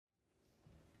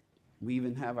We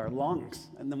even have our lungs,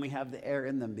 and then we have the air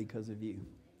in them because of you.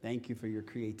 Thank you for your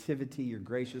creativity, your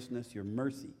graciousness, your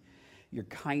mercy, your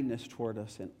kindness toward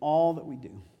us in all that we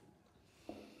do.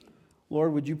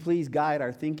 Lord, would you please guide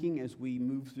our thinking as we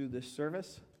move through this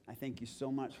service? I thank you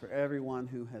so much for everyone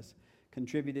who has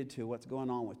contributed to what's going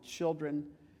on with children,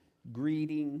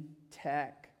 greeting,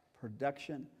 tech,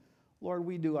 production. Lord,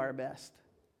 we do our best,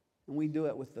 and we do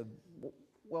it with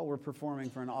we're performing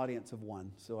for an audience of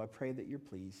one, so I pray that you're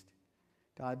pleased.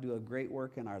 God, do a great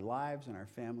work in our lives, in our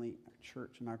family, our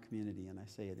church, and our community, and I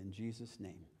say it in Jesus'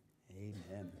 name.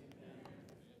 Amen.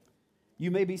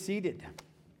 You may be seated.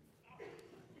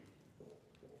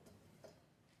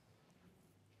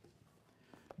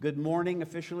 Good morning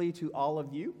officially to all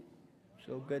of you.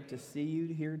 So good to see you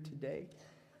here today.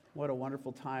 What a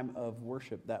wonderful time of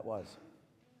worship that was.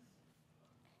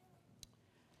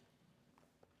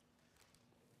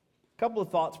 A couple of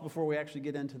thoughts before we actually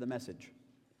get into the message.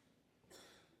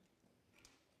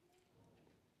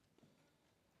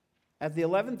 At the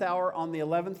 11th hour on the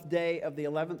 11th day of the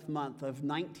 11th month of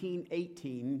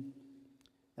 1918,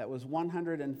 that was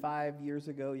 105 years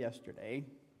ago yesterday,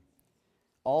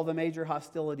 all the major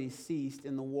hostilities ceased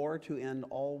in the war to end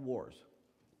all wars,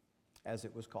 as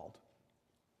it was called.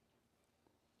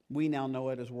 We now know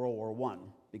it as World War I,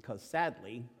 because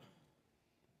sadly,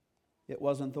 it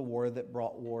wasn't the war that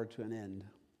brought war to an end.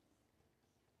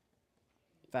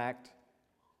 In fact,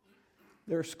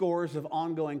 there are scores of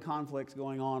ongoing conflicts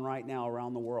going on right now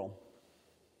around the world.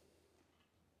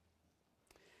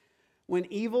 When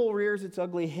evil rears its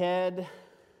ugly head,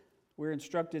 we're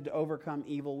instructed to overcome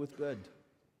evil with good,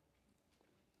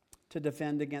 to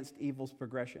defend against evil's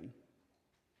progression.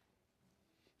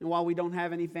 And while we don't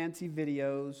have any fancy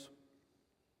videos,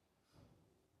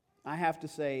 I have to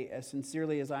say, as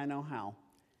sincerely as I know how,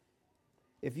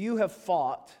 if you have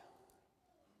fought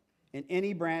in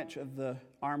any branch of the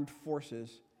armed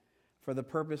forces for the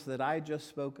purpose that I just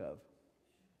spoke of,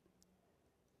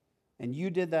 and you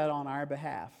did that on our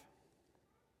behalf,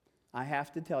 I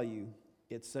have to tell you,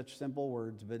 it's such simple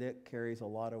words, but it carries a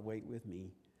lot of weight with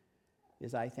me,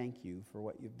 is I thank you for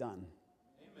what you've done.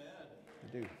 Amen.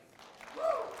 I do.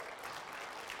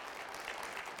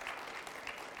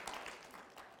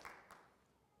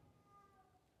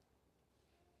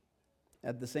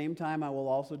 At the same time, I will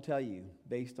also tell you,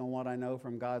 based on what I know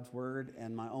from God's Word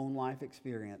and my own life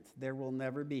experience, there will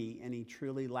never be any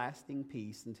truly lasting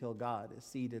peace until God is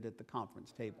seated at the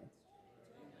conference table.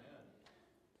 Amen.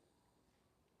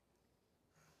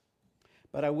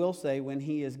 But I will say, when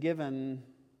He is given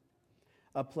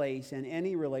a place in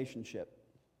any relationship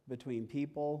between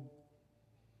people,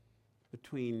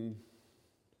 between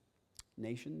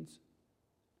nations,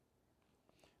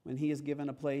 when He is given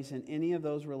a place in any of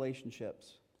those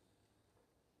relationships,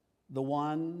 the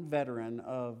one veteran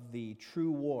of the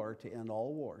true war to end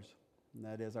all wars, and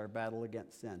that is our battle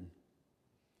against sin,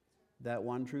 that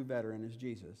one true veteran is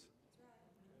Jesus.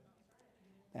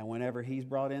 And whenever He's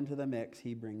brought into the mix,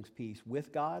 He brings peace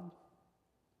with God.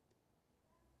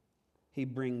 He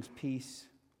brings peace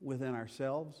within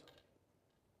ourselves.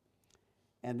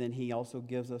 And then He also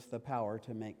gives us the power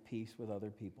to make peace with other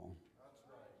people.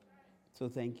 So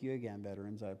thank you again,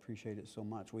 veterans. I appreciate it so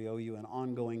much. We owe you an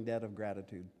ongoing debt of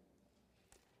gratitude.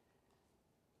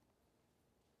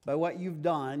 By what you've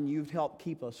done, you've helped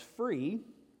keep us free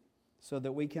so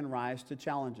that we can rise to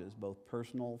challenges, both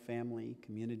personal, family,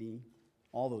 community,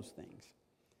 all those things.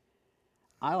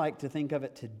 I like to think of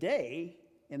it today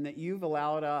in that you've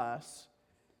allowed us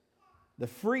the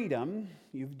freedom,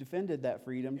 you've defended that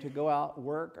freedom to go out,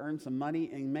 work, earn some money,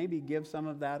 and maybe give some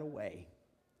of that away.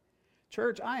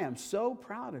 Church, I am so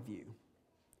proud of you.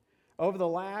 Over the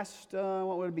last,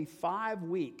 5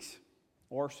 weeks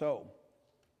or so,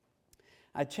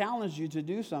 I challenged you to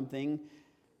do something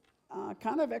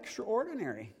kind of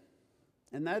extraordinary.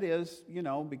 And that is,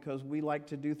 because we like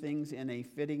to do things in a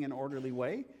fitting and orderly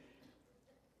way,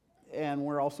 and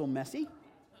we're also messy.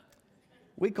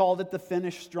 We called it the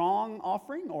Finish Strong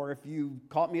offering, or if you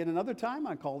caught me at another time,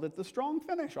 I called it the Strong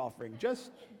Finish offering.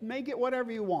 Just make it whatever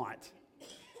you want.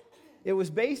 It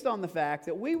was based on the fact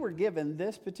that we were given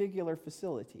this particular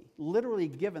facility, literally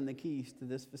given the keys to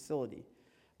this facility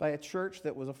by a church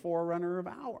that was a forerunner of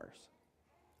ours.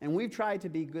 And we've tried to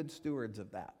be good stewards of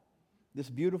that.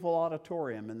 This beautiful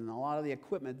auditorium and a lot of the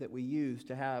equipment that we use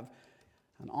to have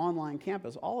an online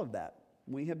campus, all of that,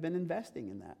 we have been investing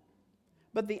in that.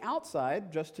 But the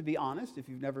outside, just to be honest, if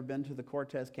you've never been to the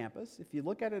Cortez campus, if you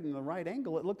look at it in the right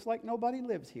angle, it looks like nobody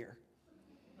lives here.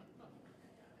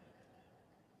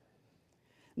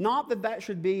 Not that that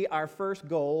should be our first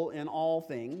goal in all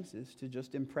things, is to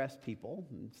just impress people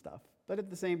and stuff. But at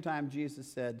the same time,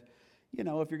 Jesus said, you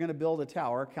know, if you're going to build a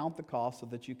tower, count the cost so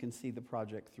that you can see the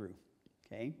project through,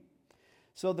 okay?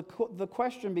 So the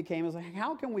question became, is like,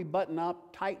 how can we button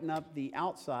up, tighten up the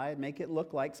outside, make it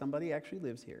look like somebody actually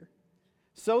lives here,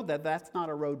 so that that's not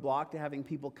a roadblock to having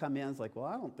people come in. It's like, well,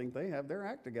 I don't think they have their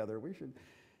act together. We should.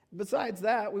 Besides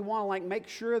that, we want to like make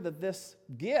sure that this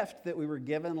gift that we were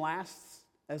given lasts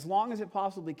as long as it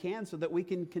possibly can, so that we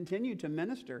can continue to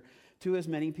minister to as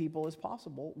many people as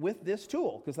possible with this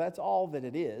tool, because that's all that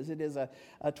it is. It is a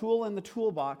tool in the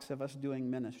toolbox of us doing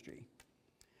ministry.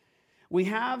 We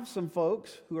have some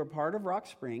folks who are part of Rock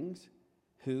Springs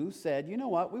who said, you know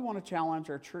what, we want to challenge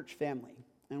our church family.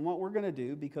 And what we're going to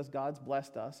do, because God's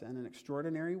blessed us in an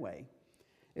extraordinary way,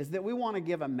 is that we want to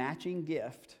give a matching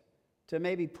gift to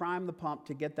maybe prime the pump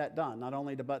to get that done. Not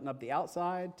only to button up the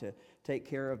outside, to take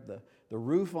care of the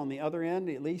roof on the other end,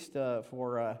 at least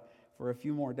for a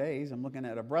few more days. I'm looking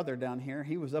at a brother down here.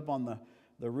 He was up on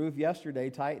the roof yesterday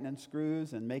tightening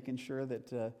screws and making sure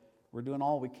that we're doing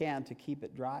all we can to keep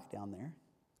it dry down there.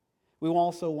 We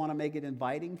also want to make it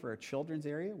inviting for a children's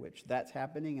area, which that's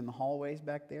happening in the hallways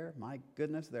back there. My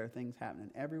goodness, there are things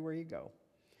happening everywhere you go.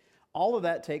 All of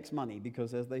that takes money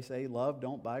because, as they say, love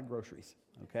don't buy groceries,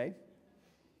 okay?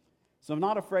 So I'm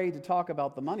not afraid to talk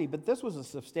about the money, but this was a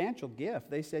substantial gift.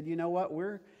 They said, you know what,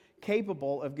 we're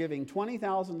capable of giving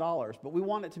 $20,000, but we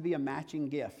want it to be a matching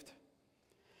gift.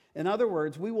 In other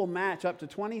words, we will match up to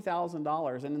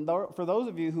 $20,000. And for those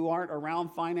of you who aren't around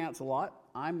finance a lot,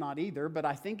 I'm not either, but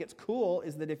I think it's cool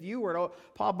is that if you were to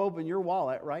pop open your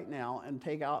wallet right now and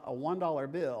take out a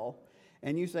 $1 bill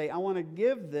and you say, I want to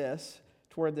give this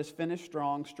toward this finish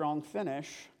strong finish,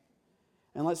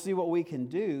 and let's see what we can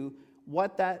do,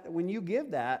 when you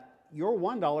give that, your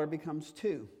 $1 becomes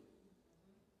 $2.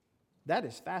 That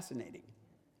is fascinating.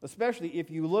 Especially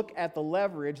if you look at the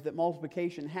leverage that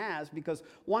multiplication has, because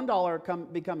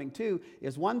 $1 becoming $2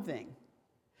 is one thing.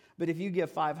 But if you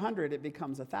give 500, it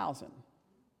becomes 1,000.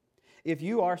 If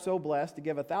you are so blessed to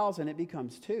give 1,000, it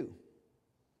becomes 2.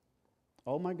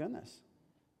 Oh my goodness.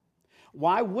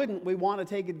 Why wouldn't we want to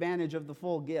take advantage of the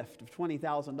full gift of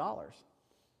 $20,000?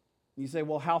 You say,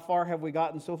 well, how far have we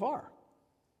gotten so far?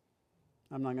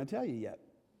 I'm not going to tell you yet.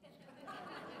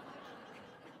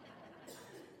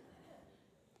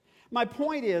 My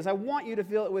point is, I want you to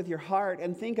feel it with your heart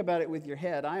and think about it with your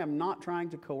head. I am not trying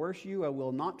to coerce you. I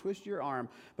will not twist your arm.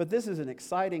 But this is an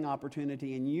exciting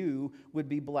opportunity, and you would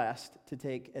be blessed to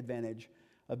take advantage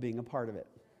of being a part of it.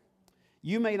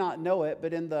 You may not know it,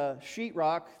 but in the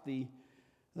sheetrock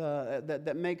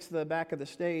that makes the back of the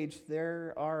stage,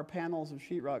 there are panels of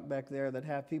sheetrock back there that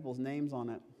have people's names on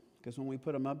it. Because when we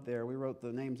put them up there, we wrote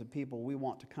the names of people we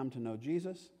want to come to know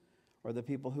Jesus, or the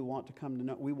people who want to come to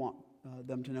know, we want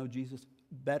them to know Jesus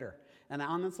better. And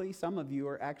honestly, some of you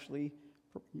are actually,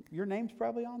 your name's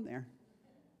probably on there.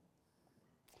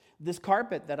 This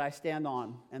carpet that I stand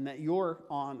on and that you're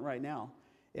on right now,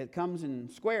 it comes in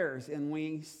squares, and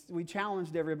we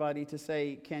challenged everybody to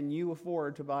say, can you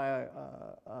afford to buy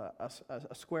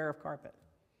a square of carpet?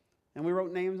 And we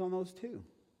wrote names on those too.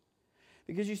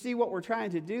 Because you see, what we're trying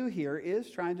to do here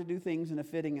is trying to do things in a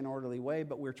fitting and orderly way,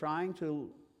 but we're trying to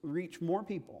reach more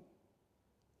people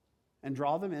and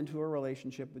draw them into a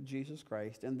relationship with Jesus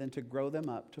Christ, and then to grow them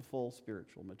up to full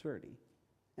spiritual maturity.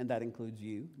 And that includes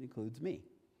you, it includes me.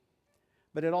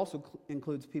 But it also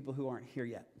includes people who aren't here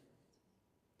yet.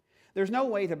 There's no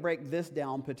way to break this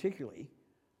down particularly,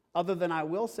 other than I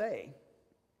will say,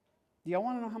 do y'all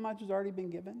want to know how much has already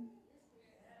been given?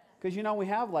 Because you know, we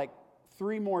have like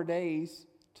 3 more days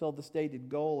till the stated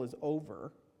goal is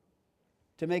over,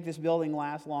 to make this building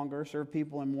last longer, serve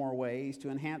people in more ways, to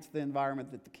enhance the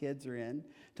environment that the kids are in,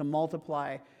 to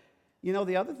multiply. You know,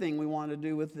 the other thing we want to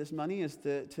do with this money is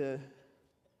to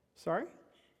sorry?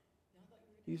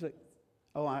 You say,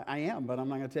 oh, I am, but I'm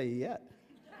not going to tell you yet.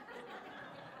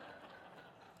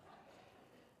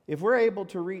 If we're able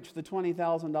to reach the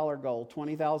 $20,000 goal,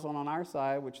 $20,000 on our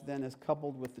side, which then is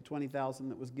coupled with the $20,000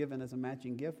 that was given as a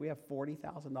matching gift, we have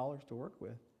 $40,000 to work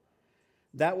with.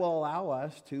 That will allow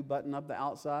us to button up the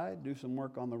outside, do some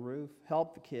work on the roof,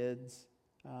 help the kids'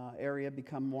 area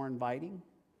become more inviting,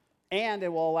 and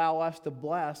it will allow us to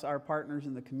bless our partners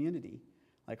in the community,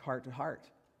 like Heart to Heart,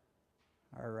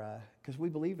 because we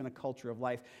believe in a culture of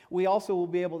life. We also will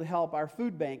be able to help our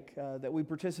food bank that we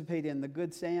participate in, the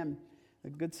Good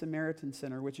Samaritan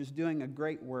Center, which is doing a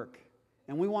great work,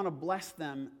 and we want to bless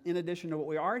them in addition to what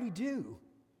we already do,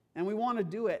 and we want to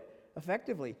do it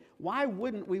effectively. Why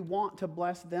wouldn't we want to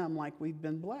bless them like we've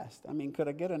been blessed? I mean, could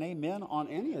I get an amen on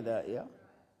any of that? Yeah.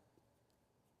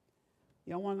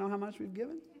 Y'all want to know how much we've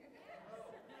given?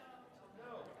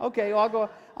 Okay,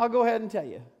 well, I'll go ahead and tell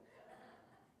you.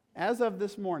 As of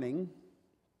this morning,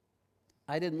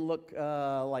 I didn't look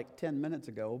like 10 minutes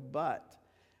ago, but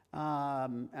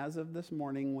as of this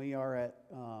morning, we are at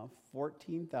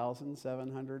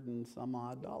 $14,700 and some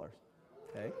odd dollars.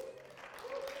 Okay.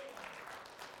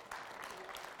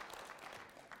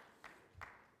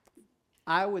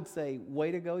 I would say,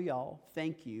 way to go, y'all.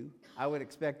 Thank you. I would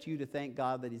expect you to thank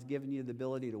God that He's given you the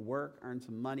ability to work, earn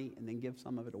some money, and then give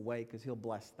some of it away because He'll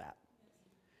bless that.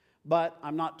 But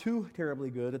I'm not too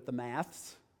terribly good at the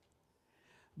maths.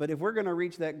 But if we're going to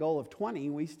reach that goal of 20,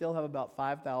 we still have about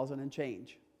 5,000 and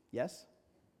change. Yes?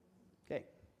 Okay.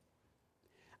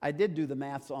 I did do the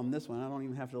maths on this one. I don't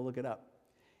even have to look it up.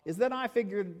 Is that I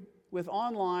figured with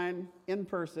online, in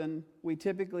person, we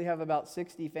typically have about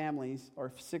 60 families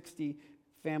or 60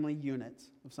 family units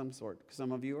of some sort.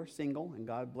 Some of you are single, and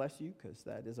God bless you, because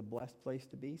that is a blessed place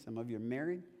to be. Some of you are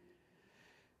married.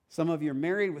 Some of you are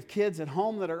married with kids at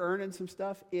home that are earning some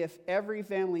stuff. If every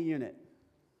family unit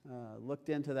looked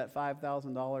into that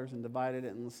 $5,000 and divided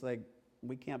it, and let's say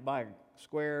we can't buy a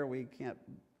square, we can't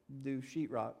do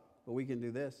sheetrock, but we can do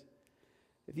this.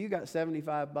 If you got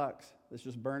 $75 that's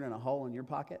just burning a hole in your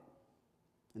pocket,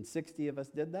 and 60 of us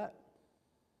did that,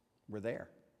 we're there.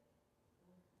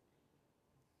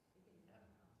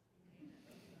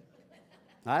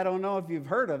 I don't know if you've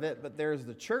heard of it, but there's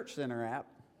the Church Center app.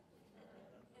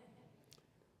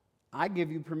 I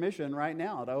give you permission right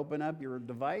now to open up your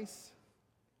device,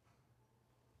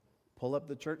 pull up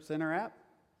the Church Center app,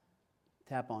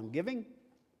 tap on giving.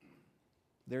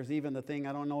 There's even the thing,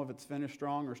 I don't know if it's Finish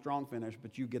Strong or Strong Finish,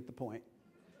 but you get the point.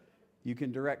 You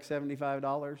can direct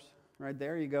 $75 right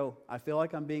there. You go, I feel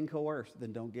like I'm being coerced,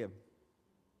 then don't give.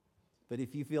 But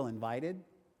if you feel invited,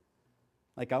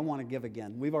 like I want to give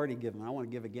again. We've already given, I want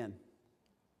to give again.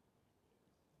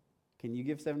 Can you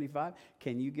give 75?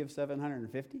 Can you give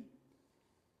 750?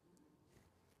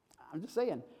 I'm just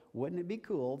saying, wouldn't it be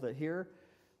cool that here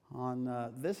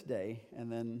on this day,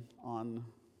 and then on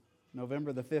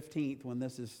November the 15th, when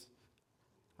this is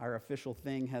our official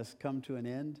thing has come to an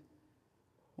end,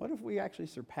 what if we actually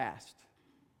surpassed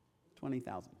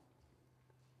 20,000?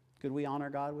 Could we honor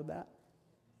God with that?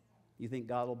 You think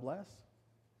God will bless?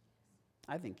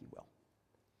 I think He will.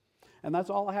 And that's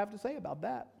all I have to say about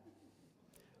that.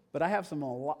 But I have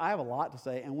a lot to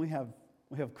say, and we have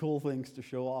cool things to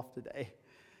show off today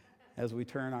as we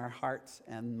turn our hearts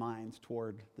and minds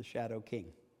toward the Shadow King.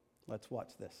 Let's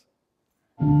watch this.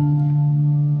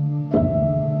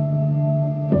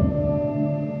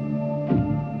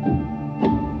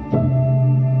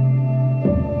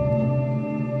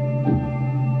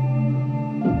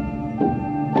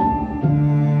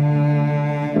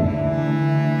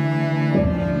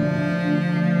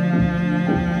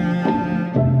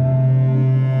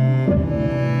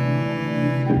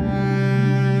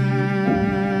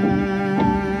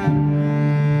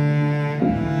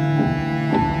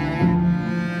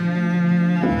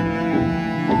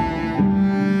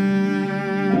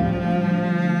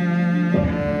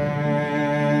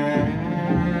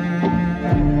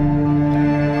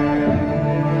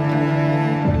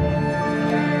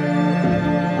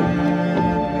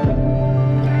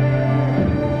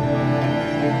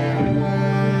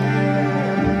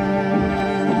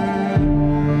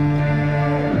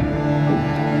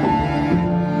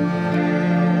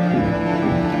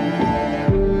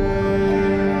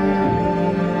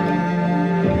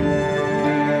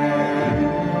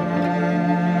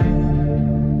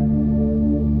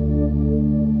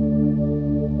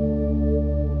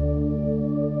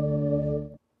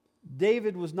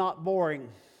 David was not boring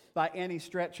by any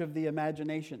stretch of the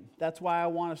imagination. That's why I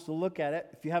want us to look at it.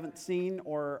 If you haven't seen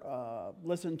or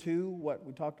listened to what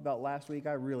we talked about last week,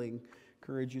 I really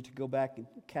encourage you to go back and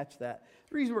catch that.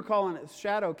 The reason we're calling it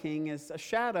Shadow King is a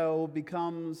shadow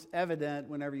becomes evident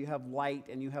whenever you have light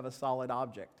and you have a solid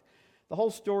object. The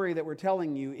whole story that we're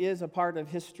telling you is a part of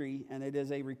history, and it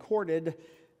is a recorded,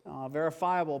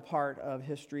 verifiable part of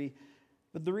history.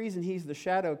 But the reason he's the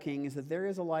Shadow King is that there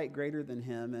is a light greater than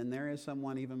him, and there is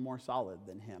someone even more solid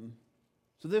than him.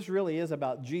 So this really is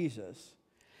about Jesus.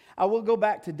 I will go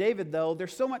back to David, though.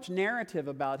 There's so much narrative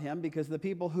about him because the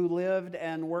people who lived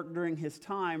and worked during his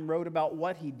time wrote about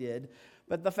what he did.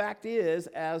 But the fact is,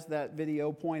 as that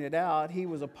video pointed out, he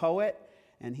was a poet,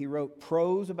 and he wrote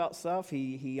prose about stuff.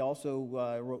 He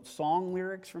also wrote song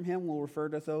lyrics from him. We'll refer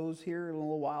to those here in a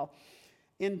little while.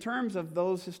 In terms of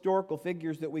those historical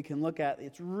figures that we can look at,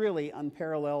 it's really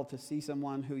unparalleled to see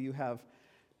someone who you have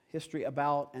history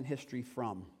about and history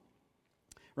from.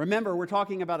 Remember, we're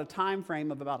talking about a time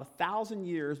frame of about 1,000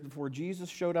 years before Jesus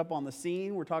showed up on the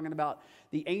scene. We're talking about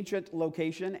the ancient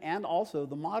location and also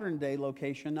the modern day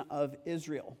location of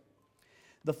Israel.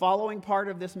 The following part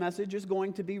of this message is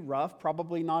going to be rough,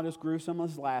 probably not as gruesome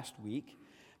as last week.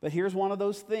 But here's one of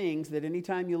those things that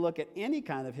anytime you look at any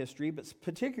kind of history, but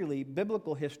particularly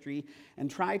biblical history, and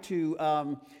try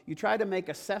to make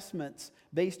assessments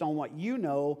based on what you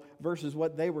know versus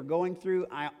what they were going through,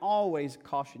 I always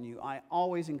caution you, I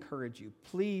always encourage you,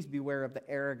 please beware of the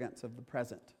arrogance of the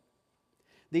present.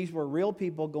 These were real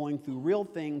people going through real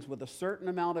things with a certain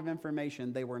amount of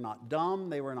information. They were not dumb,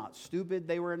 they were not stupid,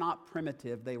 they were not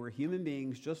primitive. They were human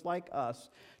beings just like us,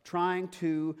 trying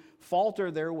to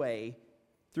falter their way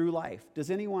through life.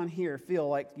 Does anyone here feel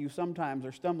like you sometimes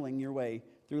are stumbling your way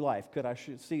through life? Could I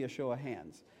see a show of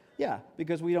hands? Yeah,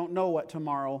 because we don't know what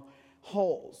tomorrow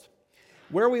holds.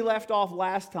 Where we left off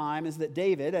last time is that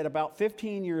David, at about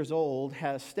 15 years old,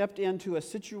 has stepped into a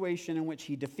situation in which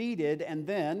he defeated and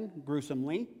then,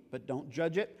 gruesomely, but don't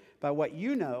judge it by what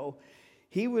you know,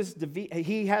 he has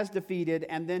defeated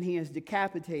and then he has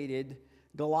decapitated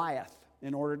Goliath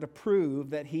in order to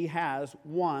prove that he has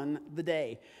won the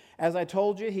day. As I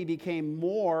told you, he became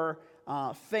more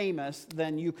famous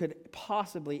than you could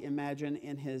possibly imagine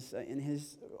in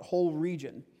his whole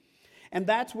region. And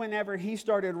that's whenever he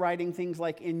started writing things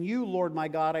like, "In you, Lord my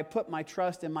God, I put my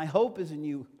trust and my hope is in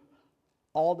you,"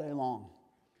 all day long.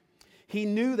 He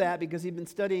knew that because he'd been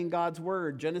studying God's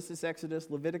word, Genesis, Exodus,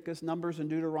 Leviticus, Numbers, and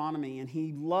Deuteronomy, and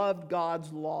he loved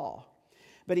God's law.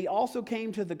 But he also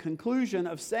came to the conclusion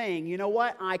of saying, you know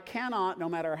what, I cannot, no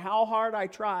matter how hard I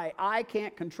try, I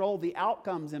can't control the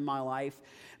outcomes in my life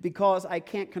because I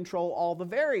can't control all the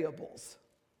variables.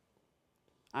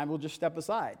 I will just step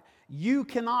aside. You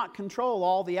cannot control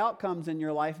all the outcomes in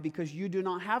your life because you do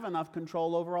not have enough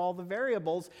control over all the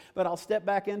variables. But I'll step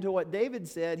back into what David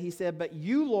said. He said, "But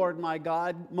you, Lord my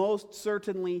God, most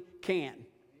certainly can." Amen.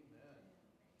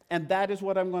 And that is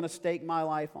what I'm going to stake my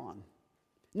life on.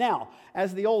 Now,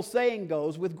 as the old saying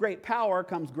goes, with great power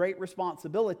comes great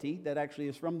responsibility. That actually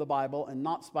is from the Bible and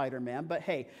not Spider-Man. But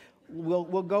hey,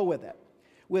 we'll go with it.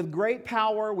 With great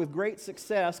power, with great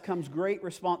success comes great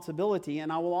responsibility.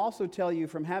 And I will also tell you,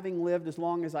 from having lived as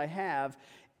long as I have,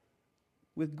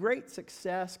 with great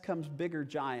success comes bigger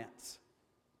giants.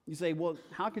 You say, well,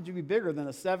 how could you be bigger than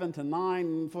a 7 to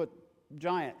 9 foot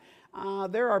giant?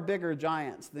 There are bigger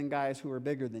giants than guys who are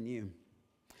bigger than you.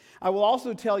 I will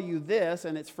also tell you this,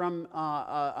 and it's from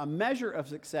a measure of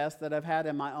success that I've had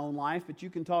in my own life, but you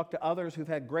can talk to others who've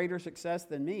had greater success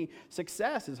than me.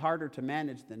 Success is harder to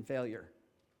manage than failure.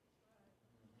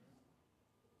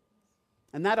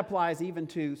 And that applies even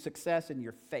to success in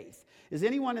your faith. Is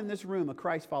anyone in this room a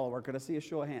Christ follower? Could I see a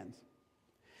show of hands?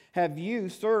 Have you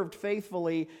served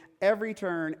faithfully every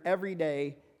turn, every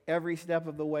day, every step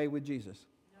of the way with Jesus?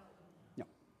 No.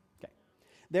 Okay.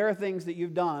 There are things that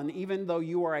you've done, even though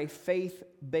you are a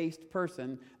faith-based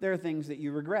person, there are things that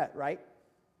you regret, right?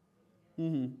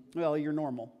 Well, you're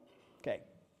normal. Okay.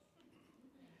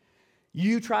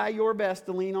 You try your best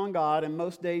to lean on God, and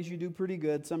most days you do pretty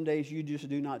good. Some days you just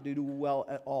do not do well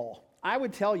at all. I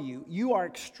would tell you, you are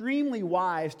extremely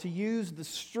wise to use the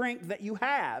strength that you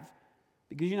have,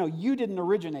 because you didn't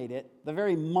originate it. The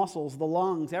very muscles, the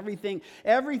lungs, everything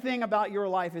about your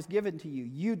life is given to you.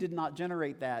 You did not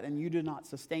generate that, and you did not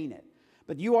sustain it.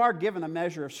 But you are given a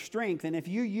measure of strength, and if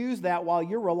you use that while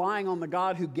you're relying on the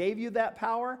God who gave you that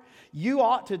power, you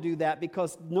ought to do that,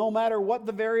 because no matter what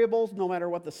the variables, no matter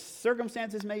what the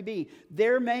circumstances may be,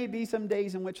 there may be some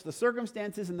days in which the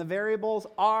circumstances and the variables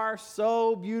are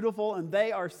so beautiful and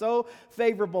they are so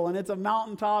favorable, and it's a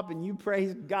mountaintop, and you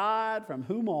praise God from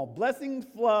whom all blessings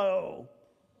flow.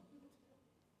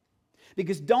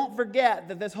 Because don't forget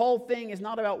that this whole thing is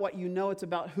not about what you know, it's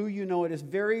about who you know. It is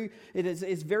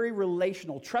very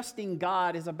relational. Trusting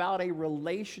God is about a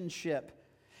relationship.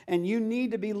 And you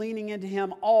need to be leaning into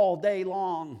Him all day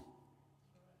long.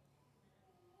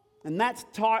 And that's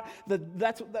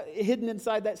hidden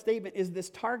inside that statement is this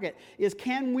target, is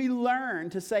can we learn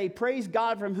to say, praise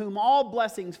God from whom all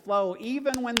blessings flow,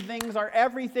 even when things are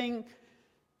everything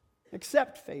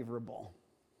except favorable?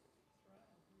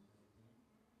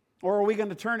 Or are we going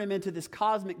to turn him into this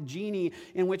cosmic genie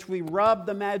in which we rub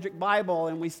the magic Bible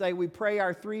and we say we pray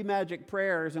our 3 magic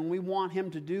prayers and we want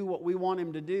him to do what we want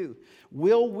him to do?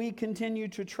 Will we continue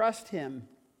to trust him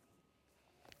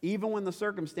even when the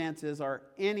circumstances are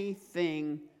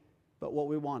anything but what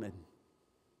we wanted?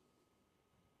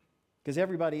 Because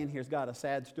everybody in here's got a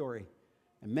sad story,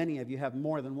 and many of you have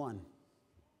more than one.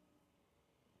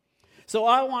 So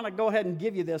I want to go ahead and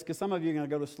give you this, because some of you are going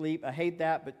to go to sleep. I hate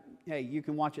that, but hey, you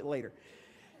can watch it later.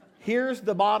 Here's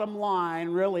the bottom line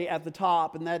really at the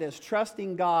top, and that is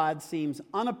trusting God seems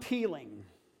unappealing.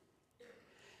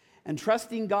 And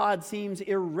trusting God seems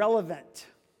irrelevant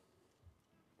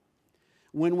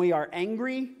when we are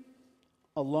angry,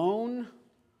 alone,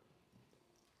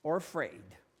 or afraid.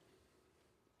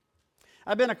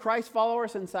 I've been a Christ follower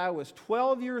since I was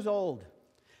 12 years old.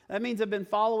 That means I've been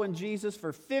following Jesus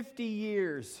for 50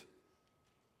 years.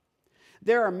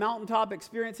 There are mountaintop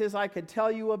experiences I could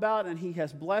tell you about, and He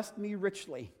has blessed me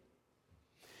richly.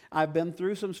 I've been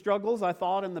through some struggles I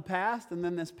thought in the past, and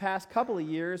then this past couple of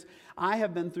years, I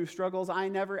have been through struggles I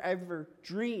never ever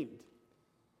dreamed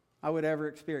I would ever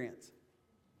experience.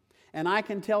 And I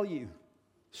can tell you,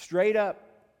 straight up,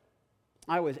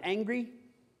 I was angry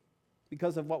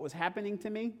because of what was happening to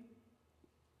me.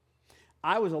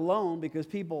 I was alone because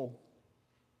people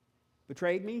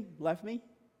betrayed me, left me.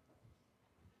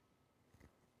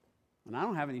 And I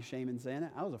don't have any shame in saying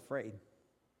it. I was afraid.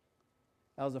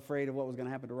 I was afraid of what was going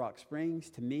to happen to Rock Springs,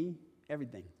 to me,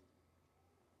 everything.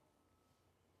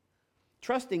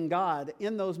 Trusting God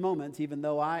in those moments, even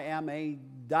though I am a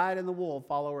dyed-in-the-wool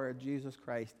follower of Jesus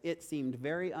Christ, it seemed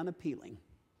very unappealing.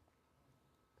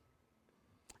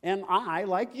 And I,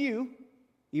 like you,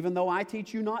 even though I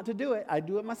teach you not to do it, I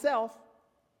do it myself.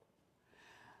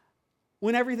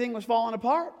 When everything was falling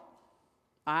apart,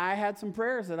 I had some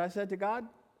prayers that I said to God,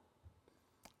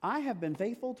 I have been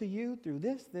faithful to you through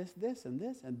this,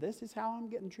 and this is how I'm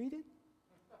getting treated.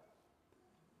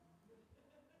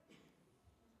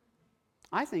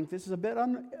 I think this is a bit,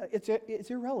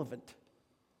 it's irrelevant.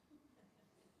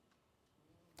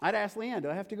 I'd asked Leanne,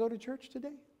 do I have to go to church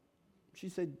today? She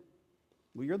said,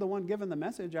 well, you're the one giving the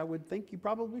message. I would think you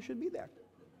probably should be there.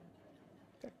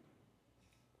 Okay.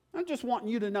 I'm just wanting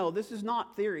you to know this is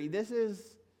not theory. This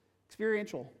is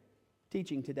experiential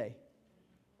teaching today.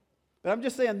 But I'm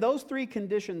just saying those three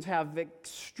conditions have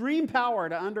extreme power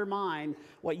to undermine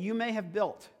what you may have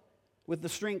built with the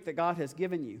strength that God has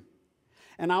given you.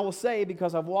 And I will say,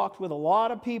 because I've walked with a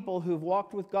lot of people who've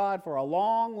walked with God for a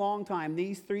long, long time,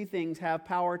 these three things have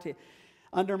power to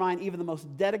undermine even the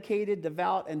most dedicated,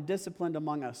 devout, and disciplined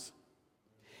among us.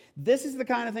 This is the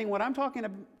kind of thing, what I'm talking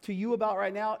to you about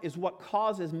right now is what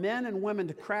causes men and women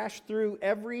to crash through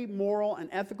every moral and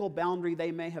ethical boundary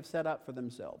they may have set up for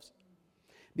themselves.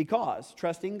 Because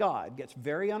trusting God gets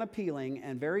very unappealing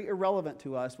and very irrelevant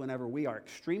to us whenever we are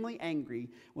extremely angry,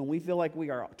 when we feel like we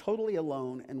are totally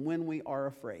alone, and when we are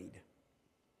afraid.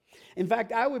 In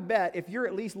fact, I would bet if you're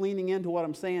at least leaning into what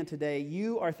I'm saying today,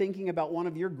 you are thinking about one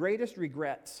of your greatest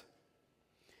regrets,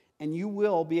 and you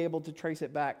will be able to trace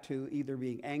it back to either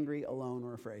being angry, alone,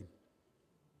 or afraid.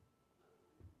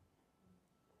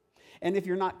 And if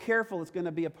you're not careful, it's going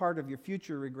to be a part of your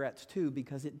future regrets too,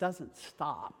 because it doesn't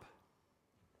stop.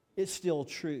 It's still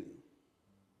true.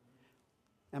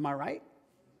 Am I right?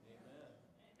 Amen.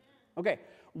 Okay,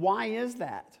 why is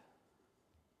that?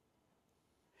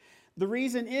 The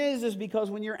reason is because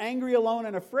when you're angry, alone,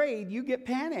 and afraid, you get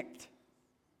panicked.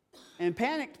 And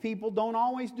panicked people don't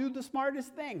always do the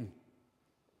smartest thing.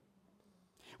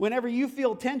 Whenever you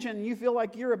feel tension and you feel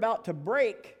like you're about to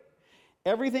break,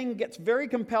 everything gets very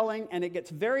compelling and it gets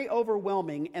very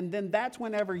overwhelming, and then that's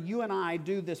whenever you and I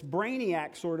do this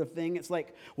brainiac sort of thing. It's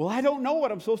like, well, I don't know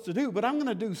what I'm supposed to do, but I'm going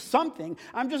to do something.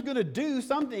 I'm just going to do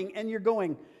something. And you're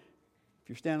going, if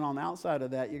you're standing on the outside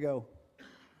of that, you go,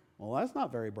 well, that's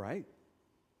not very bright.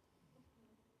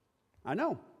 I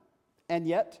know. And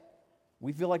yet,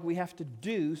 we feel like we have to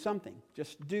do something,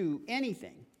 just do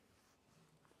anything.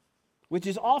 Which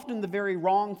is often the very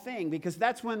wrong thing, because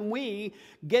that's when we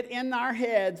get in our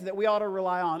heads that we ought to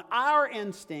rely on our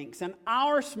instincts and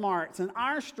our smarts and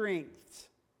our strengths.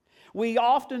 We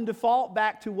often default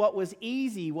back to what was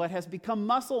easy, what has become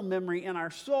muscle memory in our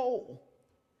soul.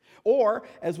 Or,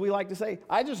 as we like to say,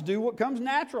 I just do what comes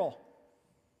natural.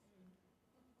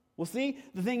 Well, see,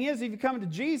 the thing is, if you come to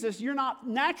Jesus, you're not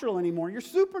natural anymore. You're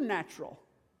supernatural.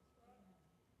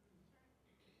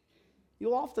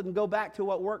 You'll often go back to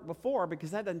what worked before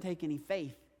because that doesn't take any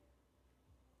faith.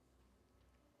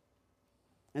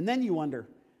 And then you wonder,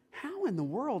 how in the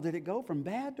world did it go from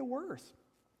bad to worse?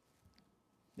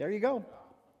 There you go.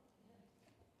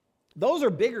 Those are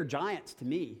bigger giants to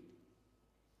me.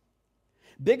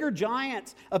 Bigger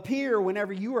giants appear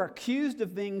whenever you are accused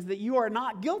of things that you are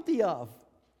not guilty of.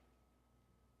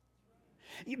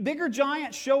 Bigger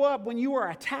giants show up when you are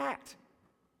attacked,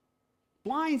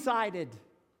 blindsided.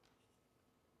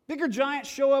 Bigger giants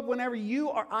show up whenever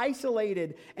you are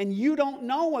isolated and you don't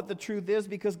know what the truth is,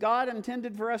 because God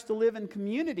intended for us to live in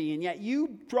community, and yet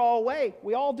you draw away.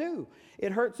 We all do.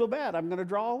 It hurts so bad, I'm going to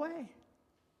draw away.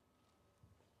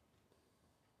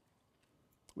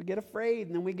 We get afraid,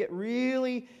 and then we get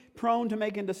really prone to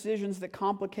making decisions that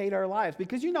complicate our lives.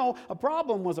 Because a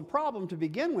problem was a problem to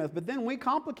begin with, but then we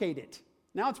complicate it.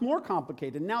 Now it's more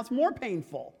complicated. Now it's more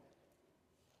painful.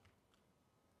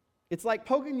 It's like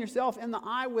poking yourself in the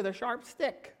eye with a sharp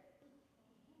stick.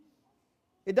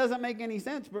 It doesn't make any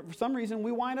sense, but for some reason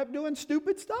we wind up doing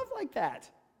stupid stuff like that.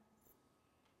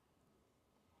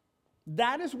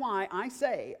 That is why I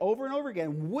say over and over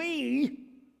again, we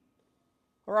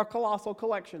are a colossal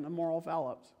collection of moral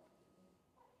foul-ups.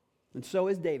 And so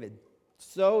is David.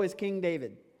 So is King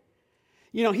David.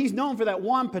 You know, he's known for that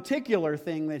one particular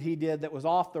thing that he did that was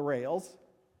off the rails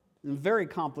and very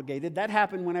complicated. That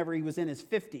happened whenever he was in his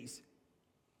 50s.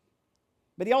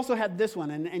 But he also had this one,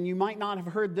 and you might not have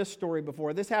heard this story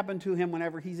before. This happened to him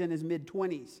whenever he's in his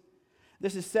mid-20s.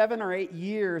 This is 7 or 8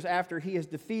 years after he has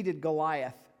defeated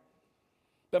Goliath.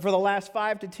 But for the last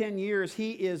 5 to 10 years,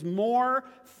 he is more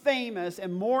famous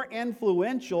and more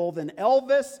influential than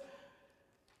Elvis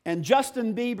and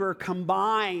Justin Bieber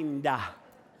combined.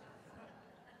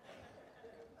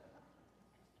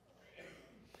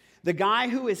 The guy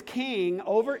who is king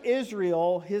over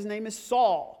Israel, his name is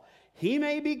Saul. He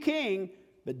may be king,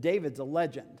 but David's a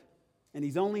legend. And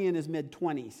he's only in his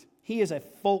mid-20s. He is a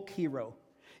folk hero.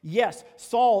 Yes,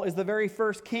 Saul is the very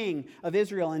first king of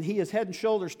Israel, and he is head and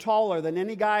shoulders taller than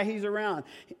any guy he's around.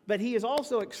 But he is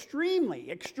also extremely,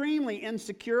 extremely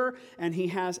insecure, and he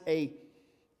has a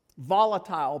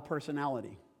volatile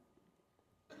personality.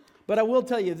 But I will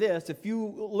tell you this, if you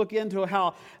look into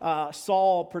how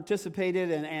Saul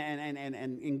participated and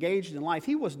engaged in life,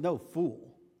 he was no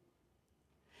fool.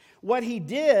 What he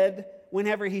did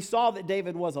whenever he saw that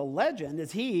David was a legend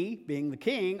is he, being the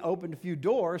king, opened a few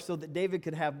doors so that David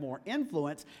could have more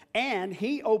influence, and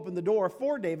he opened the door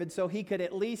for David so he could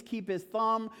at least keep his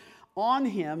thumb on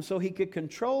him so he could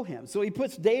control him. So he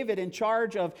puts David in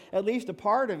charge of at least a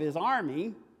part of his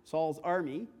army, Saul's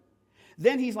army.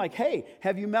 Then he's like, hey,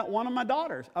 have you met one of my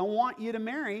daughters? I want you to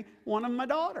marry one of my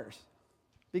daughters.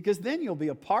 Because then you'll be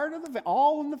a part of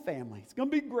all in the family. It's going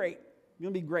to be great. It's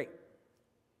going to be great.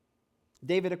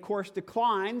 David, of course,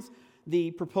 declines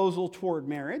the proposal toward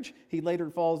marriage. He later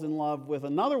falls in love with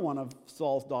another one of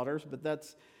Saul's daughters, but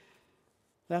that's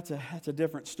a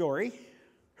different story.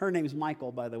 Her name's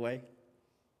Michal, by the way.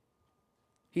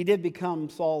 He did become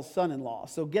Saul's son-in-law,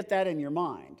 so get that in your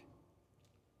mind.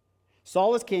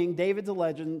 Saul is king, David's a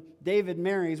legend. David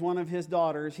marries one of his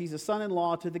daughters. He's a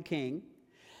son-in-law to the king.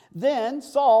 Then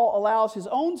Saul allows his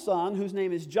own son, whose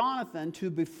name is Jonathan, to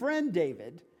befriend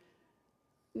David.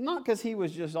 Not because he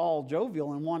was just all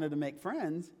jovial and wanted to make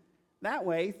friends. That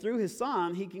way, through his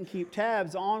son, he can keep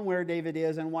tabs on where David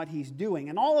is and what he's doing.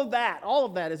 And all of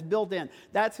that is built in.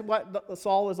 That's what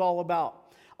Saul is all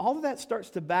about. All of that starts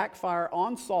to backfire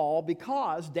on Saul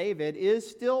because David is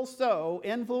still so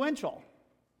influential.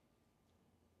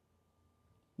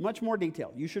 Much more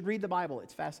detailed. You should read the Bible.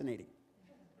 It's fascinating.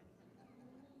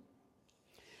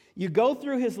 You go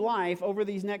through his life over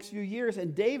these next few years,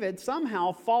 and David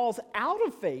somehow falls out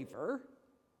of favor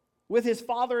with his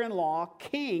father-in-law,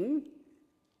 king.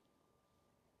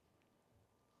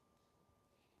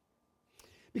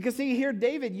 Because see, here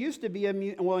David used to be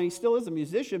he still is a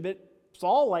musician, but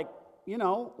Saul,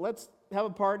 let's have a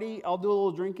party. I'll do a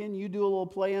little drinking. You do a little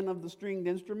playing of the stringed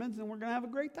instruments, and we're going to have a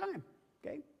great time.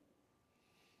 Okay?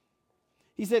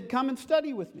 He said, come and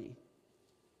study with me.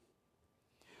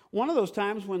 One of those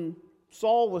times when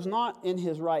Saul was not in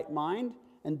his right mind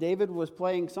and David was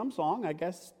playing some song, I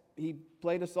guess he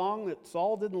played a song that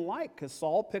Saul didn't like because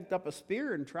Saul picked up a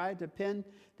spear and tried to pin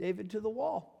David to the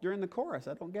wall during the chorus.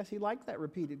 I don't guess he liked that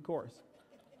repeated chorus.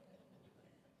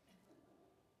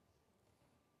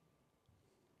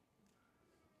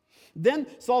 Then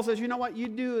Saul says, you know what, you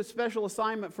do a special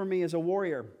assignment for me as a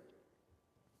warrior.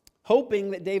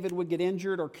 Hoping that David would get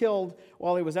injured or killed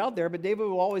while he was out there, but David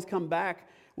will always come back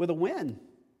with a win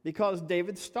because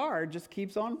David's star just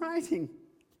keeps on rising.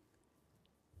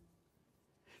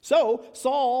 So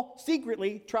Saul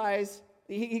secretly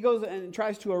he goes and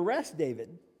tries to arrest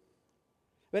David.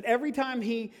 But every time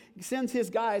he sends his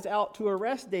guys out to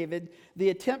arrest David, the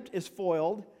attempt is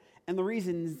foiled. And the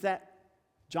reason is that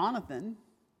Jonathan,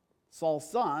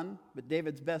 Saul's son, but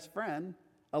David's best friend,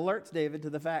 alerts David to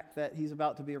the fact that he's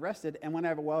about to be arrested. And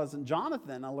whenever it wasn't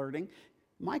Jonathan alerting,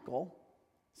 Michal,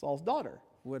 Saul's daughter,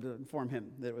 would inform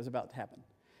him that it was about to happen.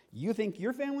 You think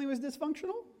your family was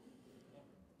dysfunctional?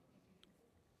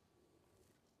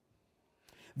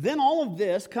 Then all of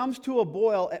this comes to a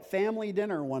boil at family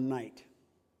dinner one night.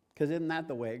 Because isn't that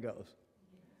the way it goes?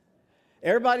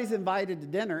 Everybody's invited to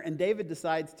dinner, and David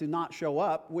decides to not show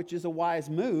up, which is a wise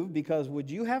move, because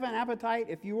would you have an appetite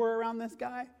if you were around this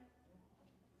guy?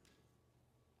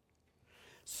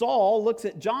 Saul looks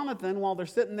at Jonathan while they're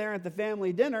sitting there at the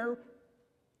family dinner.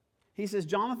 He says,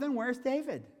 Jonathan, where's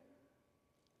David?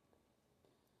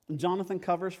 And Jonathan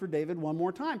covers for David one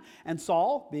more time. And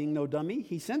Saul, being no dummy,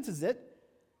 he senses it.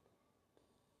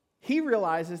 He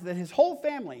realizes that his whole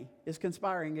family is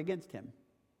conspiring against him.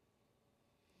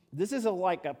 This is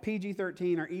like a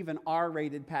PG-13 or even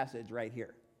R-rated passage right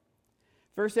here.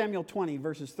 1 Samuel 20,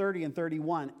 verses 30 and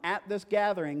 31. At this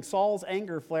gathering, Saul's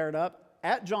anger flared up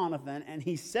at Jonathan, and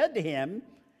he said to him,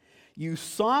 "You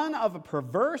son of a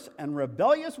perverse and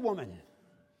rebellious woman."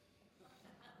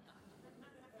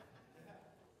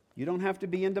 You don't have to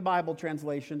be into Bible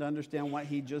translation to understand what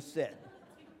he just said.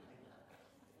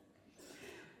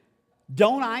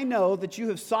 Don't I know that you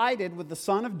have sided with the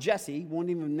son of Jesse? You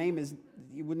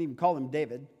wouldn't even call him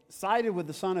David. Sided with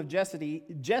the son of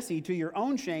Jesse to your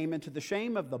own shame and to the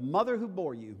shame of the mother who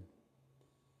bore you.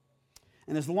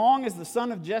 And as long as the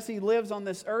son of Jesse lives on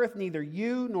this earth, neither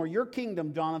you nor your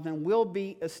kingdom, Jonathan, will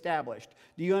be established.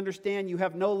 Do you understand? You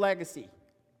have no legacy.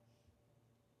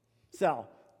 So,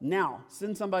 now,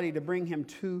 send somebody to bring him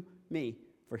to me,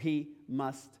 for he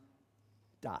must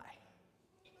die.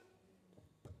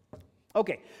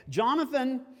 Okay,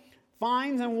 Jonathan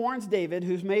finds and warns David,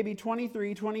 who's maybe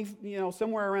 23,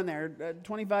 somewhere around there,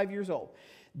 25 years old.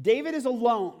 David is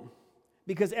alone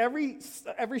because every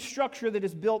structure that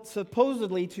is built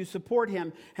supposedly to support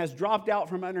him has dropped out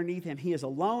from underneath him. He is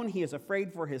alone. He is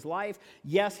afraid for his life.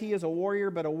 Yes, he is a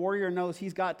warrior, but a warrior knows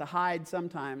he's got to hide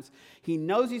sometimes. He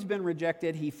knows he's been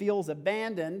rejected. He feels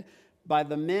abandoned by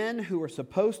the men who are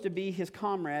supposed to be his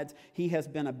comrades. He has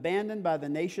been abandoned by the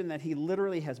nation that he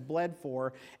literally has bled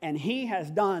for, and he has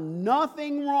done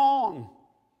nothing wrong.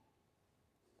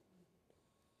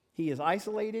 He is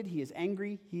isolated, he is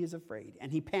angry, he is afraid,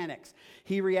 and he panics.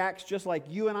 He reacts just like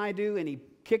you and I do, and he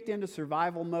kicked into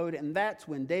survival mode, and that's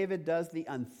when David does the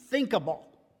unthinkable.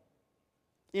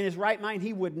 In his right mind,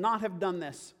 he would not have done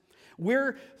this.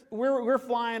 We're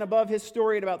flying above his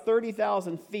story at about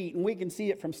 30,000 feet, and we can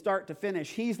see it from start to finish.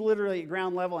 He's literally at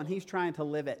ground level, and he's trying to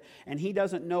live it, and he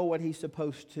doesn't know what he's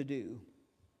supposed to do.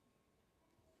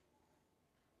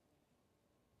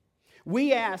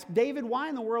 We ask, David, why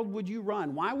in the world would you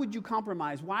run? Why would you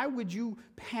compromise? Why would you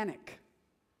panic?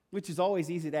 Which is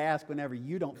always easy to ask whenever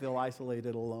you don't feel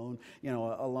isolated, alone,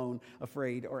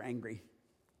 afraid, or angry.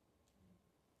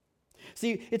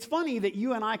 See, it's funny that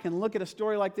you and I can look at a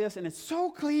story like this and it's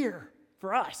so clear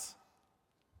for us.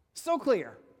 So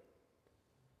clear.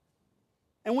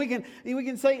 And we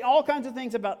can say all kinds of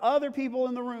things about other people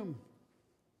in the room.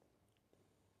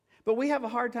 But we have a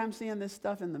hard time seeing this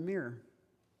stuff in the mirror.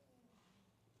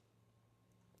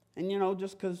 And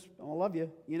just because I love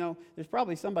you, there's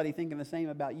probably somebody thinking the same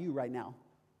about you right now.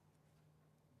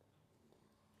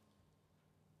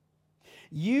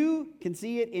 You can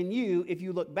see it in you if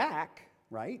you look back,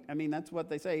 right? I mean, that's what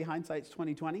they say, hindsight's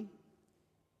 20/20.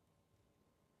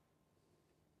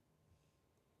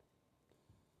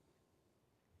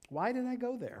 Why did I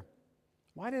go there?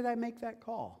 Why did I make that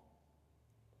call?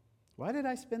 Why did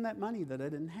I spend that money that I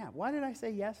didn't have? Why did I say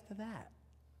yes to that?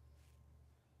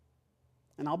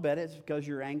 And I'll bet it's because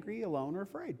you're angry, alone, or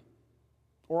afraid.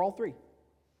 Or all three.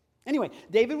 Anyway,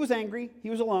 David was angry,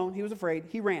 he was alone, he was afraid,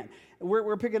 he ran.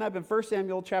 We're picking up in 1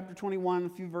 Samuel chapter 21, a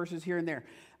few verses here and there.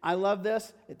 I love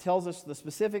this. It tells us the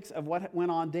specifics of what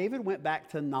went on. David went back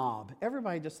to Nob.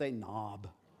 Everybody just say Nob.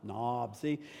 Nob,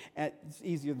 see? It's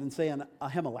easier than saying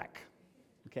Ahimelech,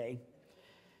 okay?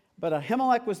 But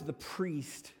Ahimelech was the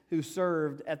priest who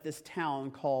served at this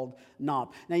town called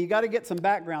Nob. Now you got to get some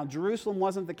background. Jerusalem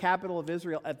wasn't the capital of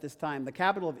Israel at this time. The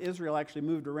capital of Israel actually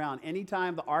moved around.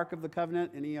 Anytime the Ark of the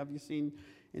Covenant, any of you seen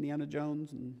Indiana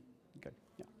Jones? Okay,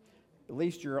 yeah. At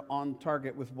least you're on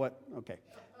target with what, okay.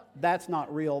 That's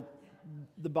not real.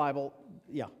 The Bible,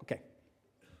 yeah, okay.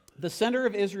 The center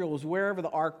of Israel was wherever the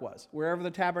ark was, wherever the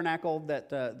tabernacle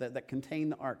that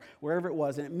contained the ark, wherever it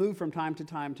was, and it moved from time to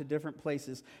time to different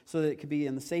places so that it could be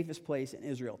in the safest place in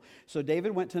Israel. So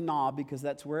David went to Nob because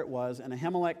that's where it was, and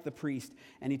Ahimelech the priest,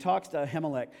 and he talks to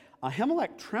Ahimelech.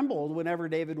 Ahimelech trembled whenever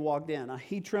David walked in.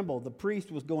 He trembled. The priest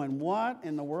was going, "What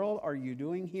in the world are you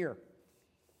doing here?"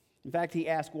 In fact, he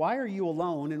asked, "Why are you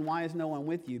alone and why is no one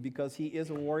with you?" Because he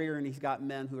is a warrior and he's got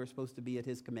men who are supposed to be at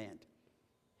his command.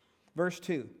 Verse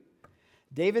 2.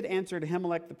 David answered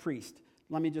Ahimelech the priest.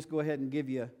 Let me just go ahead and give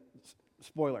you a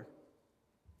spoiler.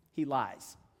 He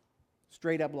lies.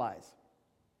 Straight up lies.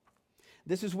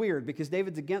 This is weird because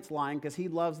David's against lying because he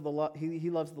loves the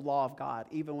law of God,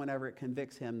 even whenever it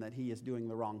convicts him that he is doing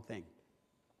the wrong thing.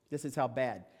 This is how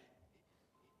bad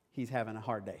he's having a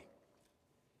hard day.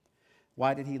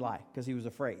 Why did he lie? Because he was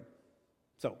afraid.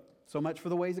 So much for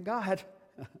the ways of God.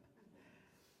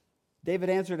 David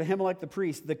answered Ahimelech the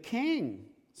priest, "The king,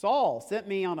 Saul, sent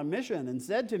me on a mission and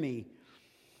said to me,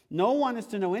 No one is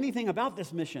to know anything about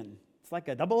this mission. It's like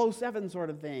a 007 sort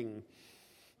of thing.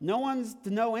 No one's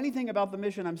to know anything about the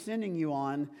mission I'm sending you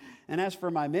on. And as for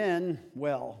my men,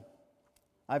 well,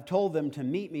 I've told them to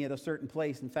meet me at a certain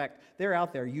place. In fact, they're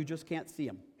out there. You just can't see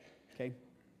them. Okay?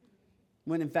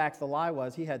 When in fact the lie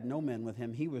was he had no men with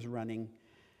him. He was running.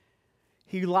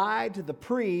 He lied to the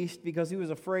priest because he was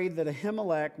afraid that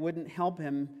Ahimelech wouldn't help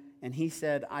him. And he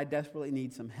said, I desperately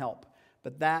need some help.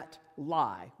 But that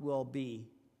lie will be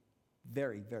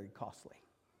very, very costly.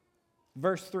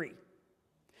 Verse 3.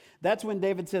 That's when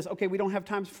David says, okay, we don't have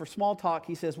time for small talk.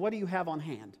 He says, what do you have on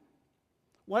hand?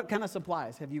 What kind of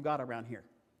supplies have you got around here?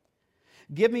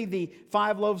 Give me the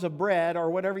 5 loaves of bread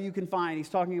or whatever you can find. He's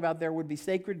talking about there would be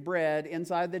sacred bread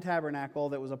inside the tabernacle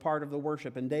that was a part of the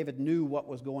worship. And David knew what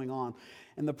was going on.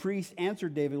 And the priest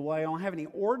answered David, well, I don't have any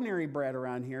ordinary bread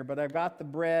around here, but I've got the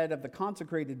bread of the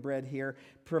consecrated bread here,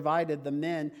 provided the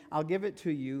men, I'll give it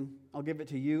to you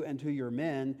and to your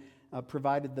men,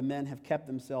 provided the men have kept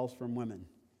themselves from women.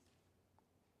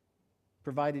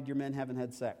 Provided your men haven't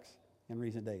had sex in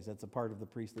recent days. That's a part of the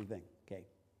priestly thing. Okay.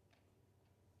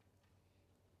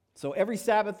 So every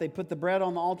Sabbath they put the bread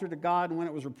on the altar to God, and when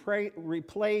it was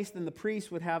replaced, then the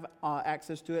priest would have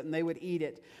access to it and they would eat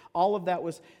it. All of that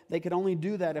was, they could only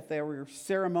do that if they were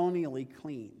ceremonially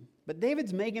clean. But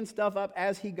David's making stuff up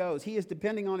as he goes. He is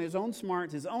depending on his own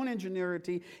smarts, his own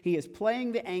ingenuity. He is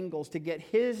playing the angles to get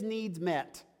his needs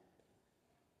met.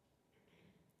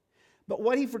 But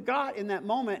what he forgot in that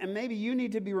moment, and maybe you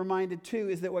need to be reminded too,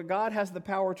 is that what God has the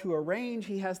power to arrange,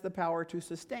 he has the power to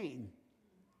sustain.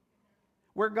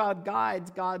 Where God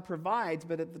guides, God provides,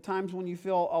 but at the times when you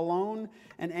feel alone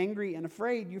and angry and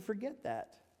afraid, you forget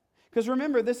that. Because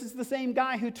remember, this is the same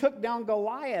guy who took down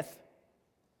Goliath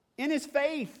in his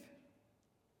faith.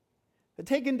 But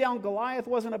taking down Goliath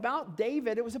wasn't about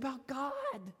David, it was about God.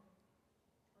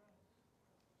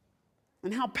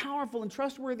 And how powerful and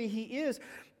trustworthy he is.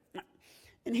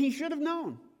 And he should have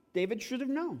known. David should have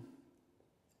known.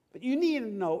 But you need to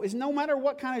know is no matter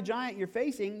what kind of giant you're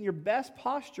facing, your best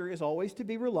posture is always to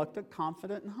be reluctant,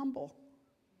 confident, and humble.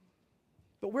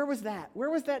 But where was that?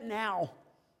 Where was that now?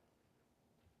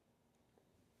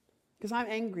 Because I'm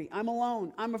angry. I'm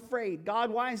alone. I'm afraid.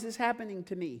 God, why is this happening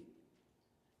to me?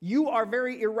 You are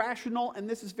very irrational, and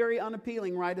this is very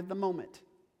unappealing right at the moment.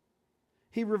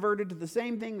 He reverted to the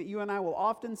same thing that you and I will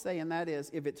often say, and that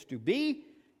is, if it's to be,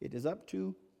 it is up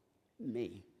to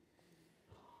me.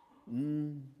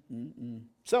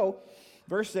 So,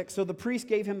 verse 6, so the priest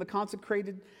gave him the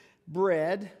consecrated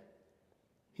bread.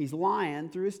 He's lying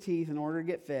through his teeth in order to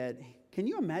get fed. Can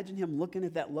you imagine him looking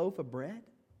at that loaf of bread?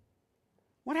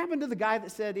 What happened to the guy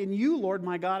that said, in you, Lord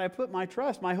my God, I put my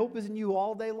trust. My hope is in you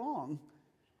all day long.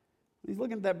 He's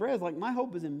looking at that bread, it's like, my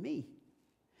hope is in me.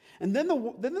 And then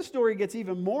the story gets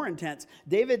even more intense.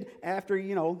 David, after,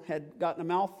 had gotten a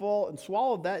mouthful and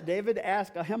swallowed that, David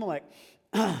asked Ahimelech,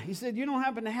 he said, you don't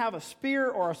happen to have a spear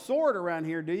or a sword around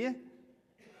here, do you?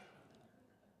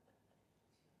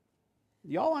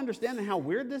 Do y'all understand how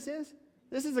weird this is?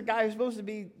 This is a guy who's supposed to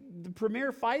be the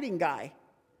premier fighting guy.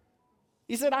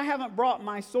 He said, I haven't brought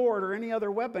my sword or any other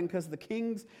weapon because the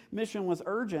king's mission was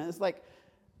urgent. It's like,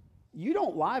 you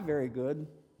don't lie very good.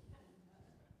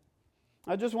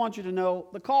 I just want you to know,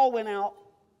 the call went out,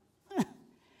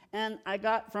 and I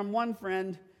got from one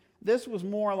friend, this was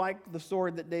more like the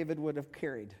sword that David would have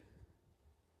carried.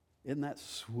 Isn't that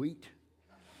sweet?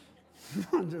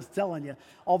 I'm just telling you.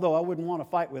 Although I wouldn't want to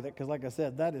fight with it, because like I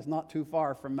said, that is not too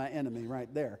far from my enemy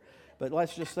right there. But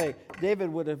let's just say,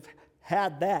 David would have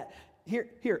had that.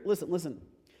 Here, listen.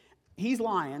 He's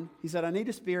lying. He said, I need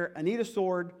a spear, I need a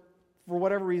sword. For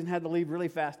whatever reason, had to leave really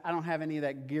fast. I don't have any of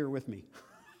that gear with me.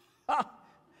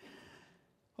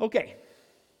 Okay.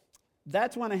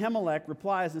 That's when Ahimelech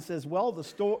replies and says, well,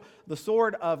 the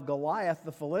sword of Goliath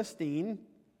the Philistine,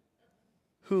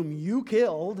 whom you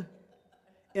killed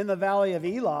in the valley of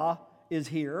Elah, is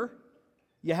here.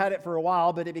 You had it for a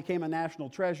while, but it became a national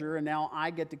treasure, and now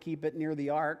I get to keep it near the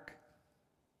ark.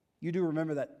 You do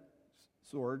remember that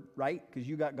sword, right? Because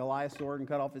you got Goliath's sword and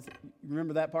cut off his... You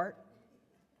remember that part?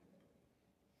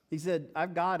 He said,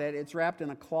 I've got it. It's wrapped in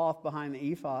a cloth behind the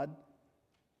ephod.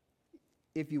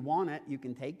 If you want it, you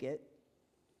can take it.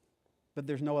 But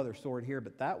there's no other sword here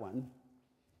but that one.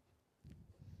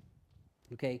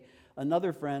 Okay,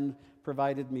 another friend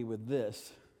provided me with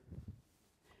this,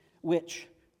 which,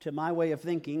 to my way of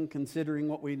thinking, considering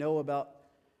what we know about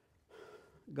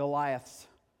Goliath's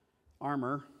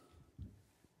armor,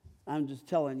 I'm just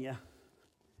telling you,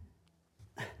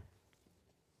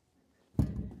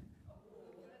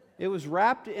 it was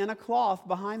wrapped in a cloth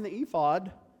behind the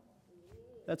ephod.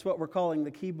 That's what we're calling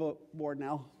the keyboard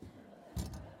now.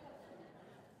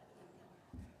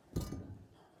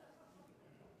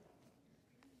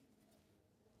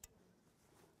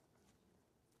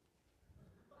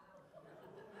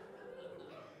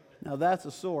 Now that's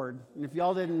a sword. And if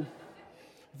y'all didn't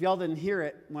hear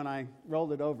it when I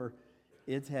rolled it over,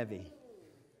 it's heavy.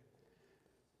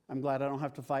 I'm glad I don't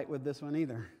have to fight with this one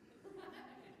either.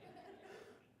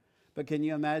 But can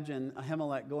you imagine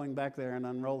Ahimelech going back there and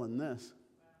unrolling this?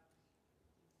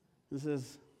 This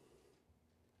is,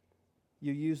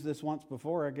 you used this once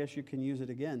before, I guess you can use it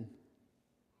again.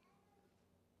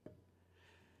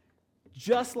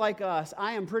 Just like us,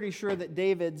 I am pretty sure that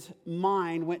David's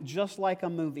mind went just like a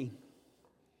movie.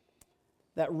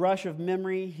 That rush of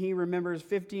memory, he remembers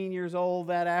 15 years old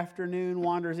that afternoon,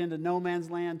 wanders into no man's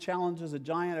land, challenges a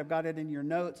giant. I've got it in your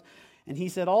notes. And he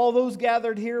said, all those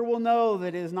gathered here will know that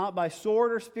it is not by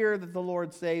sword or spear that the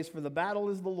Lord saves, for the battle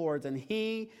is the Lord's, and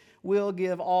he will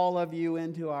give all of you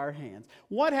into our hands.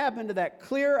 What happened to that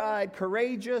clear-eyed,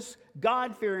 courageous,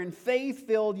 God-fearing,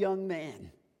 faith-filled young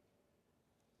man?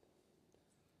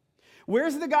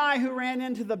 Where's the guy who ran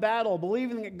into the battle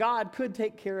believing that God could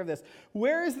take care of this?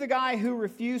 Where is the guy who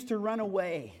refused to run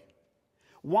away?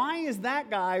 Why is that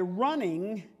guy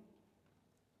running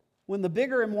when the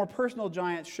bigger and more personal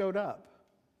giants showed up?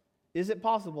 Is it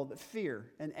possible that fear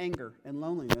and anger and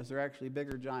loneliness are actually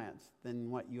bigger giants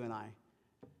than what you and I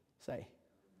say?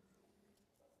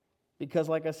 Because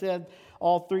like I said,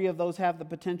 all three of those have the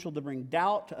potential to bring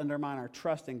doubt, to undermine our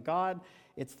trust in God.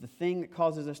 It's the thing that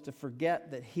causes us to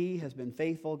forget that He has been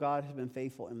faithful, God has been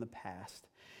faithful in the past.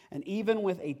 And even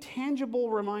with a tangible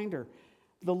reminder,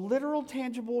 the literal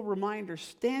tangible reminder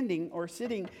standing or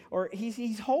sitting, or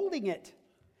he's holding it,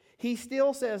 he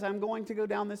still says, I'm going to go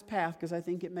down this path because I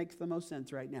think it makes the most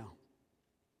sense right now.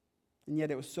 And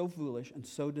yet it was so foolish and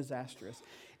so disastrous.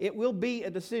 It will be a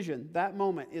decision. That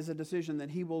moment is a decision that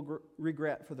he will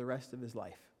regret for the rest of his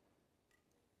life.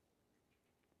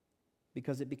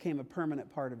 Because it became a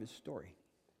permanent part of his story.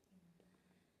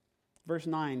 Verse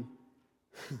 9,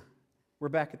 we're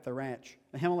back at the ranch.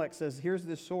 Ahimelech says, here's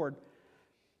this sword.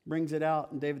 Brings it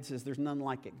out, and David says, there's none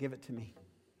like it. Give it to me.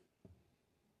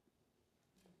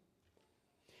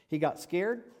 He got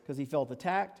scared because he felt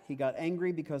attacked. He got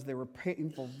angry because there were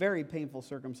painful, very painful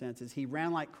circumstances. He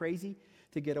ran like crazy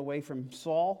to get away from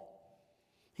Saul.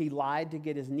 He lied to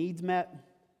get his needs met.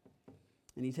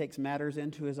 And he takes matters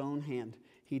into his own hand.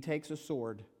 He takes a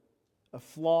sword, a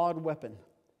flawed weapon,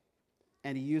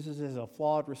 and he uses it as a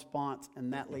flawed response,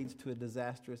 and that leads to a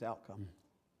disastrous outcome.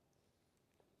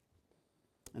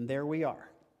 And there we are,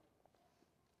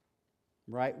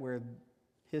 right where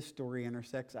his story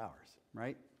intersects ours,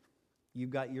 right? You've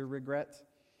got your regrets.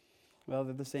 Well,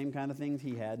 they're the same kind of things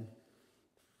he had.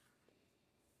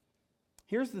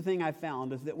 Here's the thing I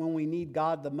found is that when we need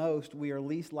God the most, we are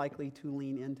least likely to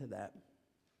lean into that.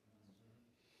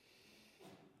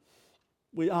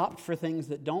 We opt for things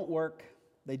that don't work.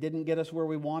 They didn't get us where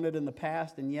we wanted in the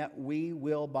past, and yet we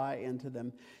will buy into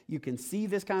them. You can see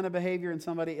this kind of behavior in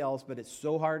somebody else, but it's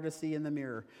so hard to see in the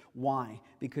mirror. Why?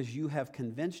 Because you have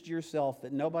convinced yourself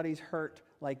that nobody's hurt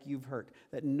like you've hurt,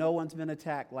 that no one's been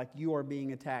attacked like you are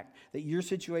being attacked, that your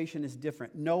situation is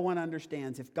different. No one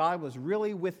understands. If God was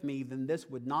really with me, then this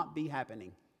would not be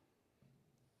happening.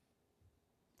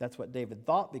 That's what David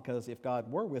thought, because if God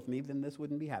were with me, then this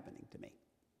wouldn't be happening to me.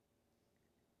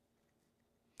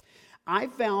 I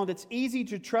found it's easy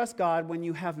to trust God when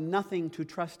you have nothing to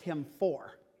trust Him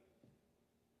for.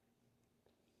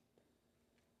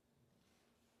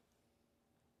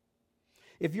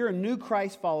 If you're a new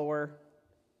Christ follower,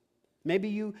 maybe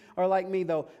you are like me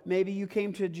though, maybe you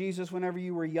came to Jesus whenever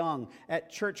you were young, at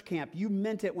church camp. You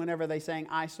meant it whenever they sang,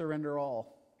 I surrender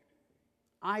all.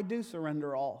 I do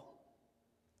surrender all.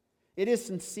 It is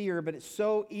sincere, but it's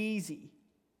so easy.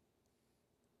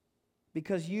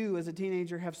 Because you, as a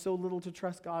teenager, have so little to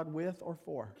trust God with or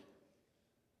for.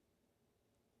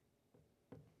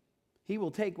 He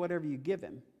will take whatever you give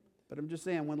Him. But I'm just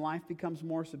saying, when life becomes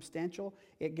more substantial,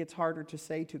 it gets harder to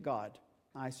say to God,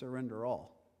 I surrender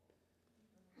all.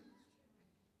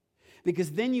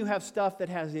 Because then you have stuff that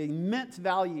has immense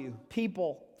value,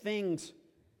 people, things.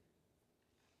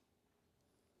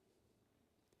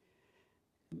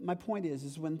 My point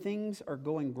is when things are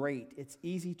going great, it's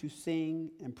easy to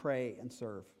sing and pray and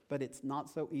serve. But it's not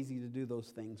so easy to do those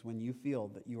things when you feel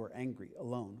that you are angry,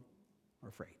 alone, or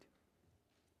afraid.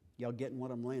 Y'all getting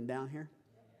what I'm laying down here?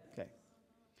 Okay.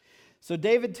 So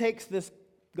David takes this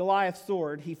Goliath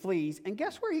sword, he flees, and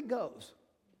guess where he goes?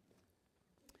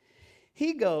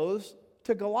 He goes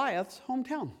to Goliath's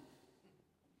hometown.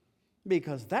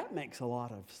 Because that makes a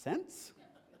lot of sense.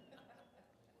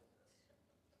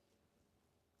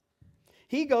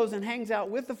 He goes and hangs out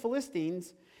with the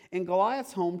Philistines in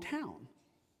Goliath's hometown.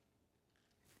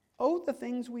 Oh, the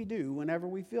things we do whenever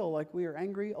we feel like we are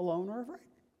angry, alone, or afraid.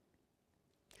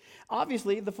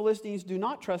 Obviously, the Philistines do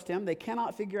not trust him. They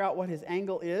cannot figure out what his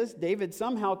angle is. David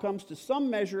somehow comes to some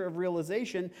measure of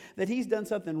realization that he's done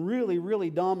something really, really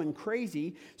dumb and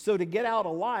crazy. So to get out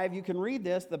alive, you can read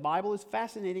this. The Bible is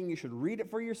fascinating. You should read it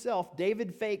for yourself.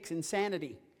 David fakes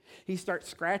insanity. He starts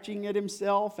scratching at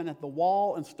himself and at the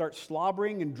wall and starts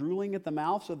slobbering and drooling at the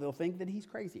mouth so they'll think that he's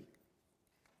crazy.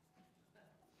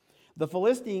 The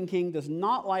Philistine king does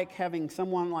not like having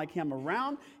someone like him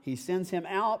around. He sends him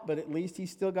out, but at least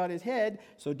he's still got his head.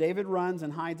 So David runs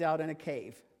and hides out in a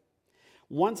cave.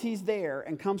 Once he's there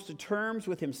and comes to terms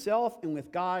with himself and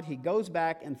with God, he goes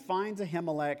back and finds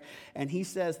Ahimelech, and he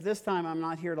says, this time I'm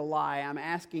not here to lie. I'm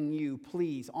asking you,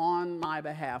 please, on my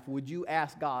behalf, would you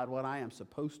ask God what I am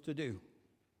supposed to do?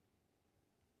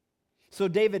 So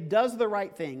David does the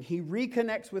right thing. He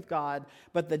reconnects with God,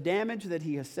 but the damage that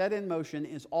he has set in motion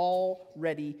is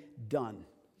already done.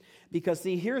 Because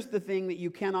see, here's the thing that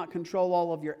you cannot control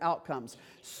all of your outcomes.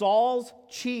 Saul's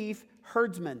chief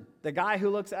herdsman, the guy who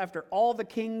looks after all the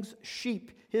king's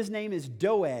sheep, his name is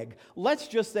Doeg. Let's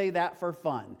just say that for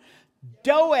fun.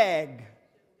 Doeg.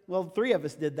 Well, 3 of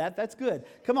us did that. That's good.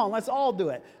 Come on, let's all do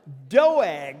it.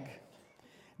 Doeg.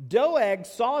 Doeg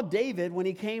saw David when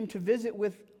he came to visit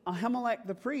with Ahimelech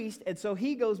the priest, and so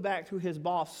he goes back to his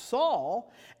boss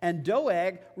Saul, and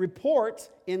Doeg reports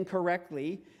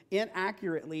incorrectly,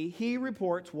 inaccurately. He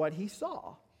reports what he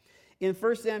saw. In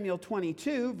 1 Samuel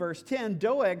 22, verse 10,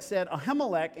 Doeg said,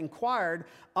 Ahimelech inquired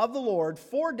of the Lord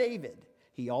for David.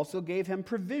 He also gave him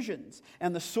provisions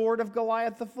and the sword of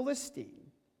Goliath the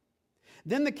Philistine.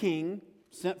 Then the king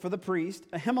sent for the priest,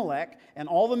 Ahimelech, and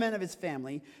all the men of his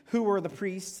family, who were the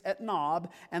priests at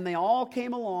Nob, and they all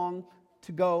came along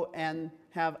to go and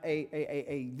have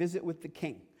a visit with the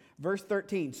king. Verse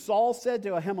 13, Saul said to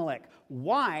Ahimelech,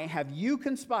 why have you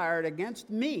conspired against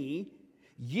me,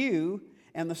 you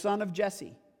and the son of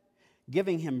Jesse,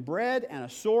 giving him bread and a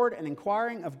sword and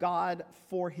inquiring of God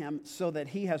for him, so that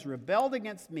he has rebelled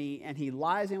against me and he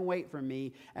lies in wait for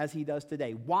me as he does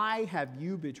today? Why have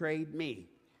you betrayed me?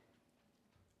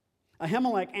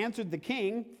 Ahimelech answered the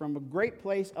king from a great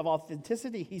place of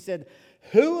authenticity. He said,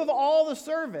 who of all the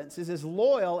servants is as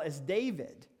loyal as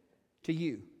David to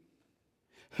you?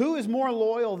 Who is more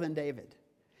loyal than David?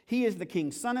 He is the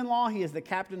king's son-in-law. He is the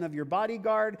captain of your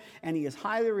bodyguard, and he is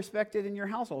highly respected in your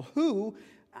household. Who?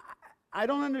 I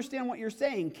don't understand what you're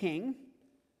saying, king.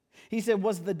 He said,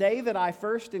 was the day that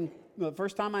the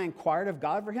first time I inquired of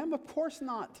God for him? Of course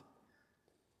not.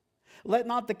 Let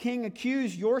not the king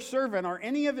accuse your servant or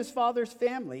any of his father's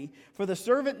family, for the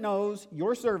servant knows,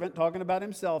 your servant, talking about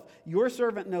himself, your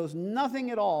servant knows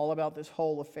nothing at all about this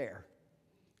whole affair.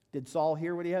 Did Saul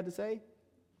hear what he had to say?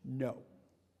 No.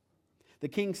 The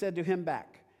king said to him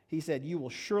back, he said, you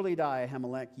will surely die,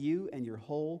 Ahimelech, you and your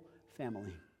whole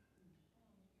family.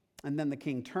 And then the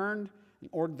king turned and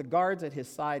ordered the guards at his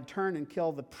side, turn and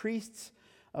kill the priests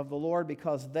of the Lord,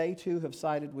 because they too have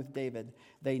sided with David.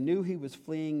 They knew he was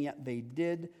fleeing, yet they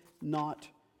did not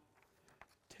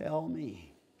tell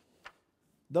me.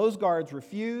 Those guards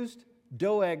refused.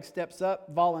 Doeg steps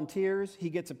up, volunteers. He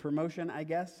gets a promotion, I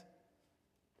guess.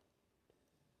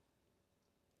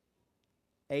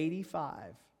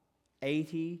 85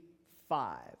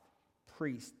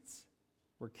 priests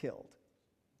were killed.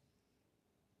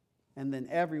 And then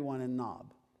everyone in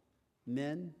Nob,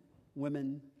 men,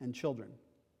 women, and children,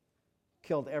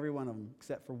 killed every one of them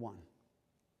except for one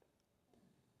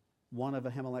of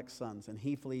Ahimelech's sons. And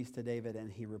he flees to David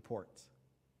and he reports.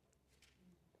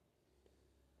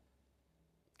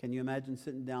 Can you imagine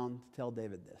sitting down to tell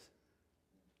David this?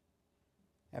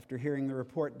 After hearing the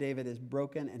report, David is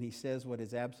broken and he says what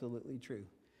is absolutely true.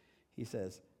 He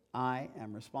says, I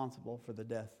am responsible for the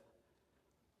death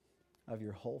of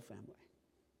your whole family.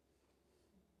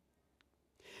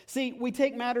 See, we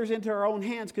take matters into our own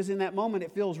hands because in that moment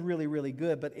it feels really, really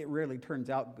good, but it rarely turns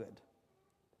out good.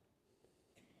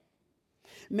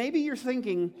 Maybe you're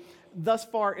thinking thus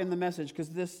far in the message, because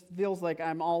this feels like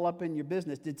I'm all up in your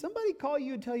business. Did somebody call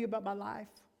you and tell you about my life?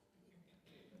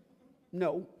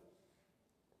 No,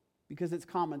 because it's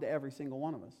common to every single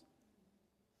one of us.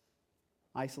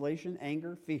 Isolation,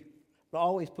 anger, fear. It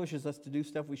always pushes us to do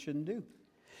stuff we shouldn't do.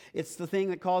 It's the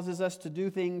thing that causes us to do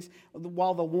things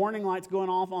while the warning light's going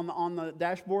off on the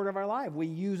dashboard of our life. We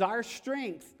use our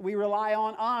strength. We rely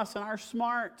on us and our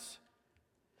smarts.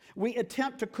 We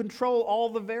attempt to control all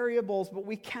the variables, but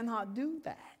we cannot do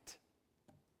that.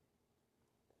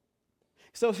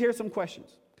 So here's some questions,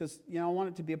 because I want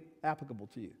it to be applicable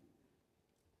to you.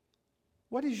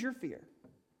 What is your fear?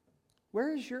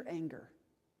 Where is your anger?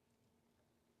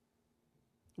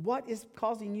 What is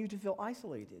causing you to feel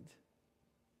isolated?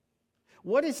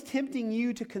 What is tempting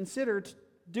you to consider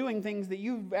doing things that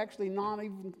you've actually not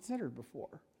even considered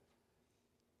before.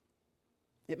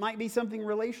 It might be something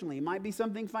relationally. It might be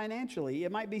something financially.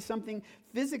 It might be something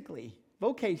physically,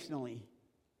 vocationally.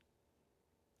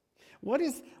 What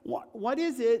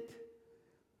is it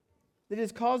that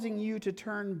is causing you to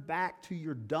turn back to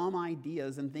your dumb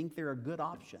ideas and think they're a good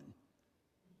option?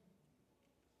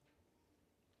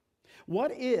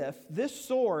 What if this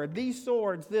sword, these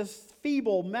swords, this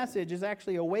feeble message is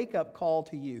actually a wake-up call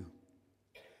to you?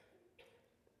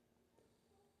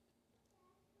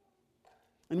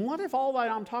 And what if all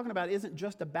that I'm talking about isn't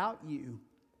just about you?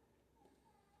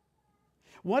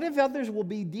 What if others will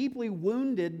be deeply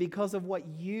wounded because of what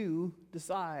you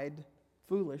decide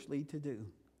foolishly to do?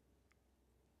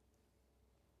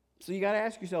 So you got to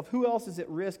ask yourself, who else is at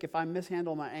risk if I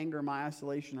mishandle my anger, my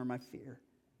isolation, or my fear?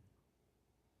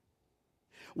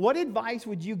 What advice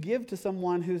would you give to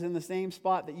someone who's in the same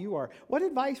spot that you are? What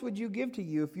advice would you give to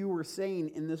you if you were sane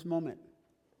in this moment?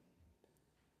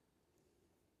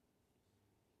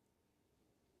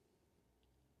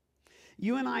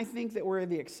 You and I think that we're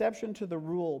the exception to the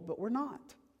rule, but we're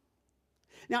not.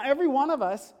 Now, every one of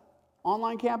us,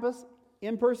 online campus,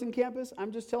 in-person campus,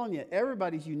 I'm just telling you,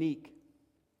 everybody's unique.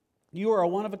 You are a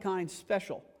one-of-a-kind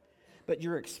special, but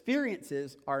your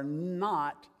experiences are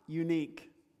not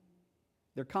unique.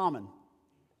 They're common,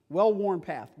 well-worn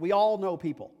path. We all know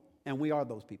people, and we are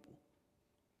those people.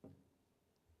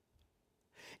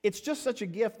 It's just such a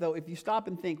gift, though, if you stop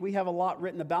and think. We have a lot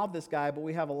written about this guy, but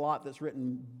we have a lot that's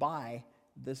written by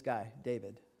this guy,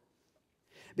 David.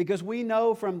 Because we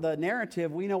know from the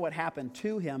narrative, we know what happened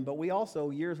to him, but we also,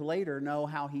 years later, know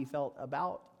how he felt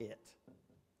about it.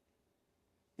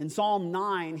 In Psalm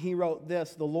 9, he wrote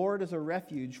this: "The Lord is a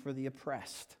refuge for the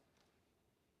oppressed,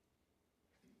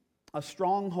 a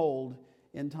stronghold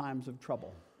in times of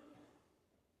trouble."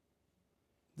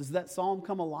 Does that psalm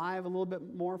come alive a little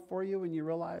bit more for you when you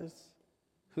realize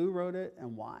who wrote it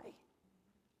and why?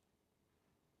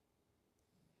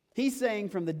 He's saying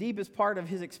from the deepest part of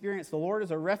his experience, the Lord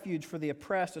is a refuge for the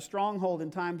oppressed, a stronghold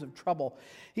in times of trouble.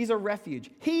 He's a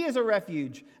refuge. He is a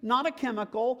refuge, not a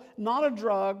chemical, not a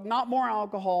drug, not more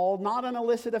alcohol, not an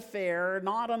illicit affair,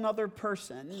 not another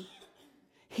person.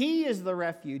 He is the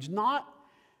refuge, not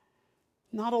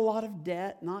a lot of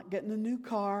debt, not getting a new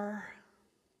car.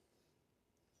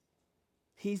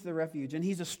 He's the refuge, and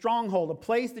he's a stronghold, a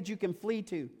place that you can flee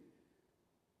to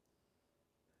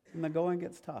when the going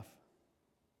gets tough.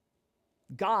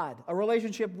 God, a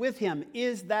relationship with him,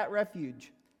 is that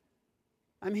refuge.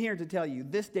 I'm here to tell you,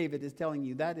 this David is telling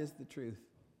you, that is the truth.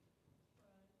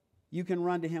 You can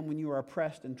run to him when you are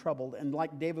oppressed and troubled. And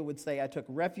like David would say, I took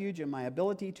refuge in my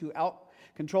ability to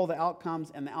control the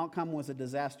outcomes, and the outcome was a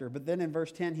disaster. But then in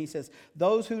verse 10, he says,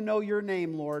 "Those who know your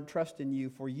name, Lord, trust in you,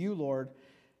 for you, Lord,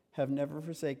 have never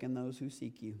forsaken those who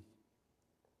seek you."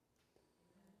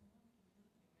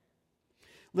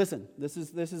 Listen, this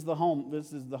is the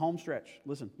home stretch.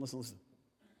 Listen.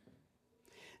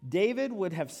 David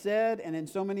would have said, and in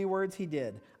so many words he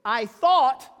did, "I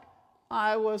thought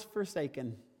I was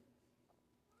forsaken.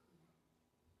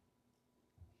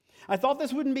 I thought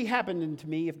this wouldn't be happening to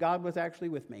me if God was actually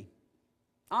with me.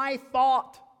 I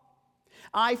felt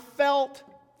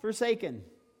forsaken.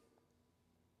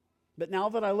 But now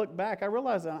that I look back, I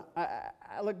realize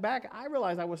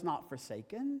I was not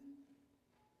forsaken.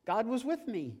 God was with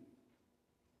me.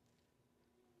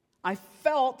 I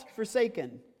felt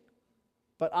forsaken,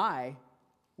 but I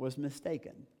was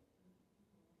mistaken."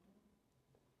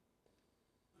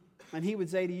 And he would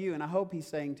say to you, and I hope he's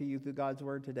saying to you through God's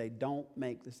word today, don't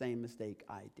make the same mistake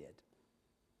I did.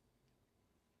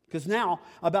 Because now,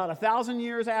 about 1,000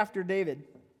 years after David,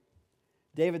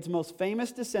 David's most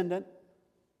famous descendant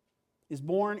is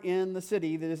born in the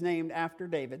city that is named after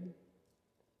David,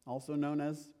 also known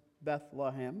as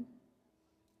Bethlehem.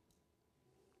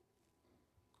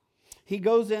 He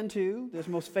goes into, this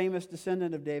most famous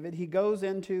descendant of David, he goes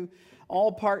into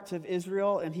all parts of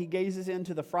Israel, and he gazes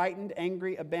into the frightened,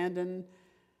 angry, abandoned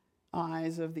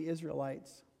eyes of the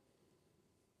Israelites.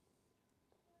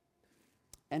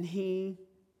 And he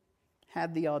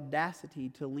had the audacity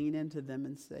to lean into them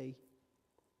and say,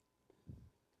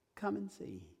 "Come and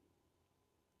see.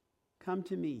 Come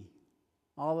to me,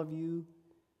 all of you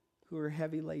who are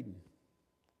heavy laden,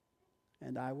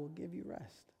 and I will give you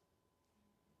rest.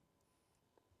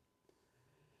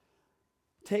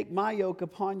 Take my yoke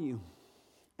upon you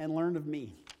and learn of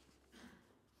me,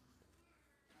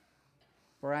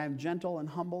 for I am gentle and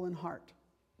humble in heart.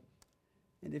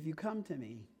 And if you come to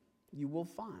me, you will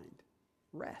find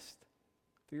rest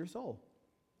for your soul."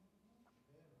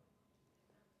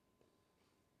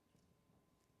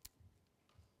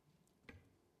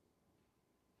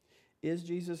 Is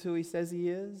Jesus who he says he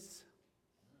is?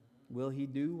 Will he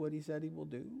do what he said he will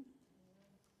do?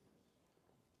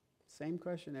 Same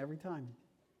question every time.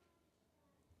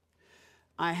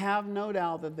 I have no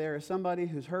doubt that there is somebody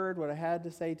who's heard what I had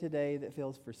to say today that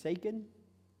feels forsaken,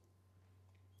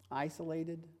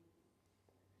 isolated,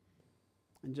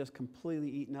 and just completely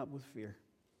eaten up with fear.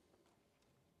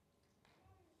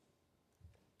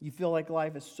 You feel like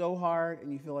life is so hard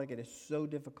and you feel like it is so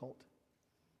difficult.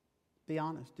 Be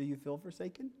honest, do you feel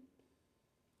forsaken?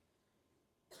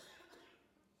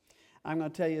 I'm going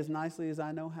to tell you as nicely as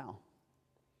I know how.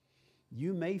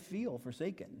 You may feel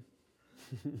forsaken,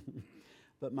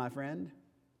 but my friend,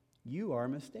 you are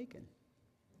mistaken.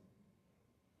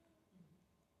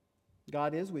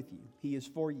 God is with you. He is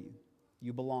for you.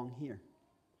 You belong here.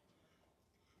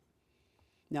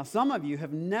 Now, some of you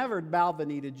have never bowed the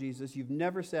knee to Jesus. You've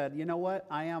never said, you know what?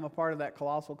 I am a part of that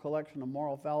colossal collection of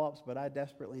moral foul-ups, but I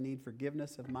desperately need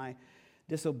forgiveness of my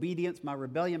disobedience, my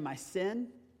rebellion, my sin.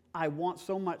 I want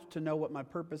so much to know what my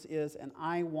purpose is, and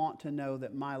I want to know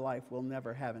that my life will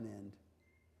never have an end.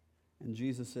 And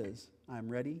Jesus says, I'm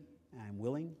ready, I'm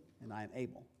willing, and I'm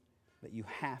able. But you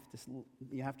have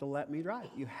to let me drive.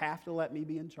 You have to let me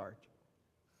be in charge.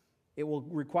 It will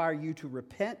require you to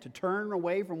repent, to turn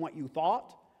away from what you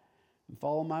thought, and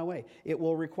follow my way. It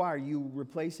will require you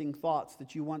replacing thoughts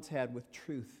that you once had with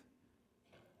truth.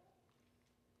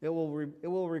 It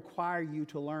will require you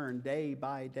to learn day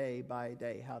by day by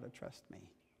day how to trust me.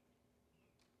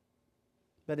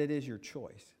 But it is your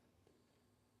choice.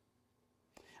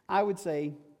 I would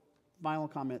say, final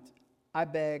comments, I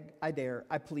beg, I dare,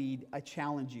 I plead, I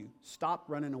challenge you. Stop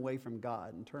running away from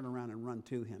God and turn around and run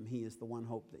to Him. He is the one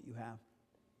hope that you have.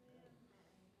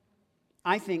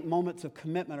 I think moments of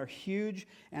commitment are huge,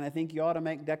 and I think you ought to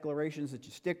make declarations that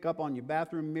you stick up on your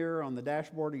bathroom mirror, on the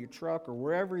dashboard of your truck, or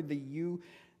wherever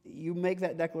you make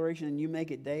that declaration and you make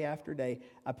it day after day.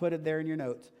 I put it there in your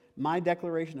notes. My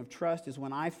declaration of trust is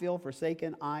when I feel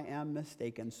forsaken, I am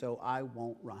mistaken, so I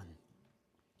won't run.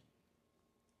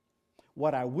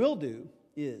 What I will do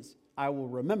is I will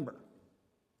remember.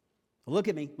 Look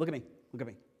at me, look at me, look at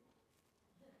me.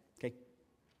 Okay?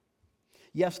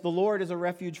 Yes, the Lord is a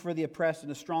refuge for the oppressed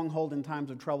and a stronghold in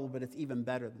times of trouble, but it's even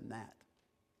better than that.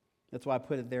 That's why I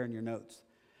put it there in your notes.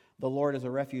 The Lord is a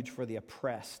refuge for the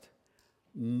oppressed.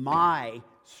 My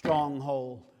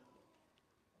stronghold.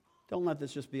 Don't let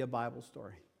this just be a Bible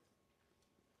story.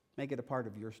 Make it a part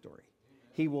of your story.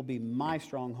 He will be my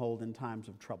stronghold in times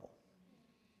of trouble.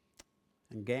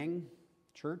 And gang,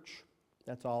 church,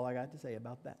 that's all I got to say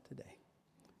about that today.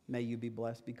 May you be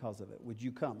blessed because of it. Would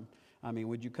you come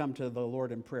to the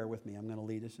Lord in prayer with me? I'm going to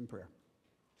lead us in prayer.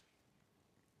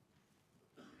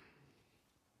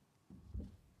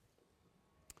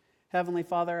 Heavenly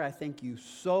Father, I thank you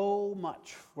so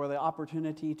much for the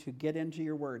opportunity to get into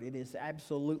your word. It is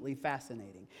absolutely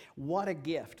fascinating. What a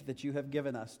gift that you have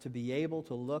given us to be able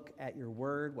to look at your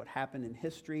word, what happened in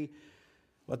history,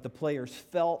 what the players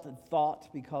felt and thought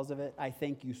because of it. I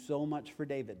thank you so much for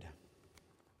David.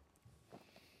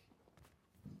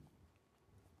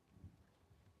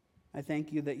 I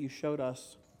thank you that you showed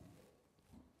us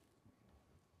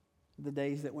the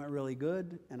days that went really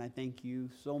good, and I thank you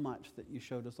so much that you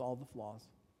showed us all the flaws.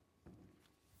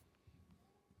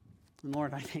 And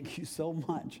Lord, I thank you so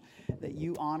much that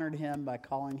you honored him by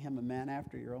calling him a man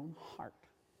after your own heart.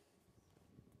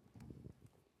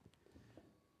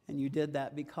 And you did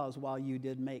that because while you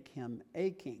did make him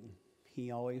a king, he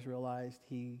always realized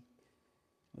he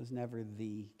was never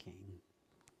the king.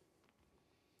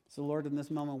 So Lord, in this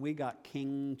moment, we got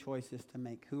king choices to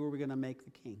make. Who are we going to make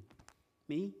the king?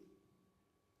 Me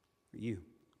or you?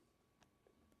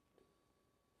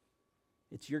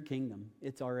 It's your kingdom.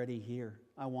 It's already here.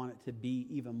 I want it to be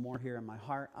even more here in my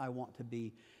heart. I want to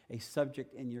be a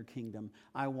subject in your kingdom.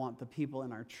 I want the people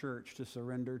in our church to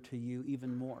surrender to you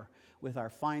even more with our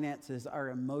finances, our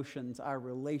emotions, our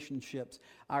relationships,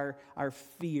 our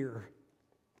fear.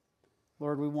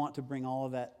 Lord, we want to bring all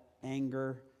of that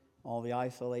anger, all the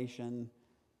isolation,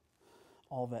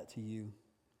 all that to you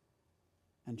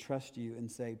and trust you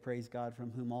and say, praise God,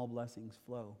 from whom all blessings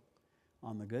flow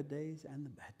on the good days and the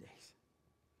bad days.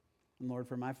 And Lord,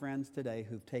 for my friends today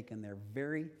who've taken their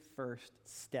very first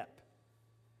step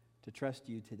to trust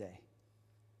you today,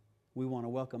 we want to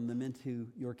welcome them into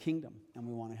your kingdom, and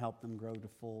we want to help them grow to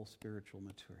full spiritual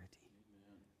maturity.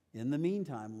 Amen. In the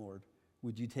meantime, Lord,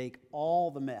 would you take all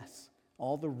the mess,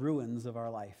 all the ruins of our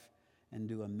life, and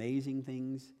do amazing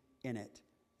things in it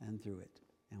and through it.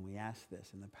 And we ask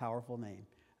this in the powerful name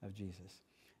of Jesus.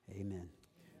 Amen.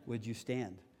 Would you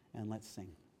stand and let's sing.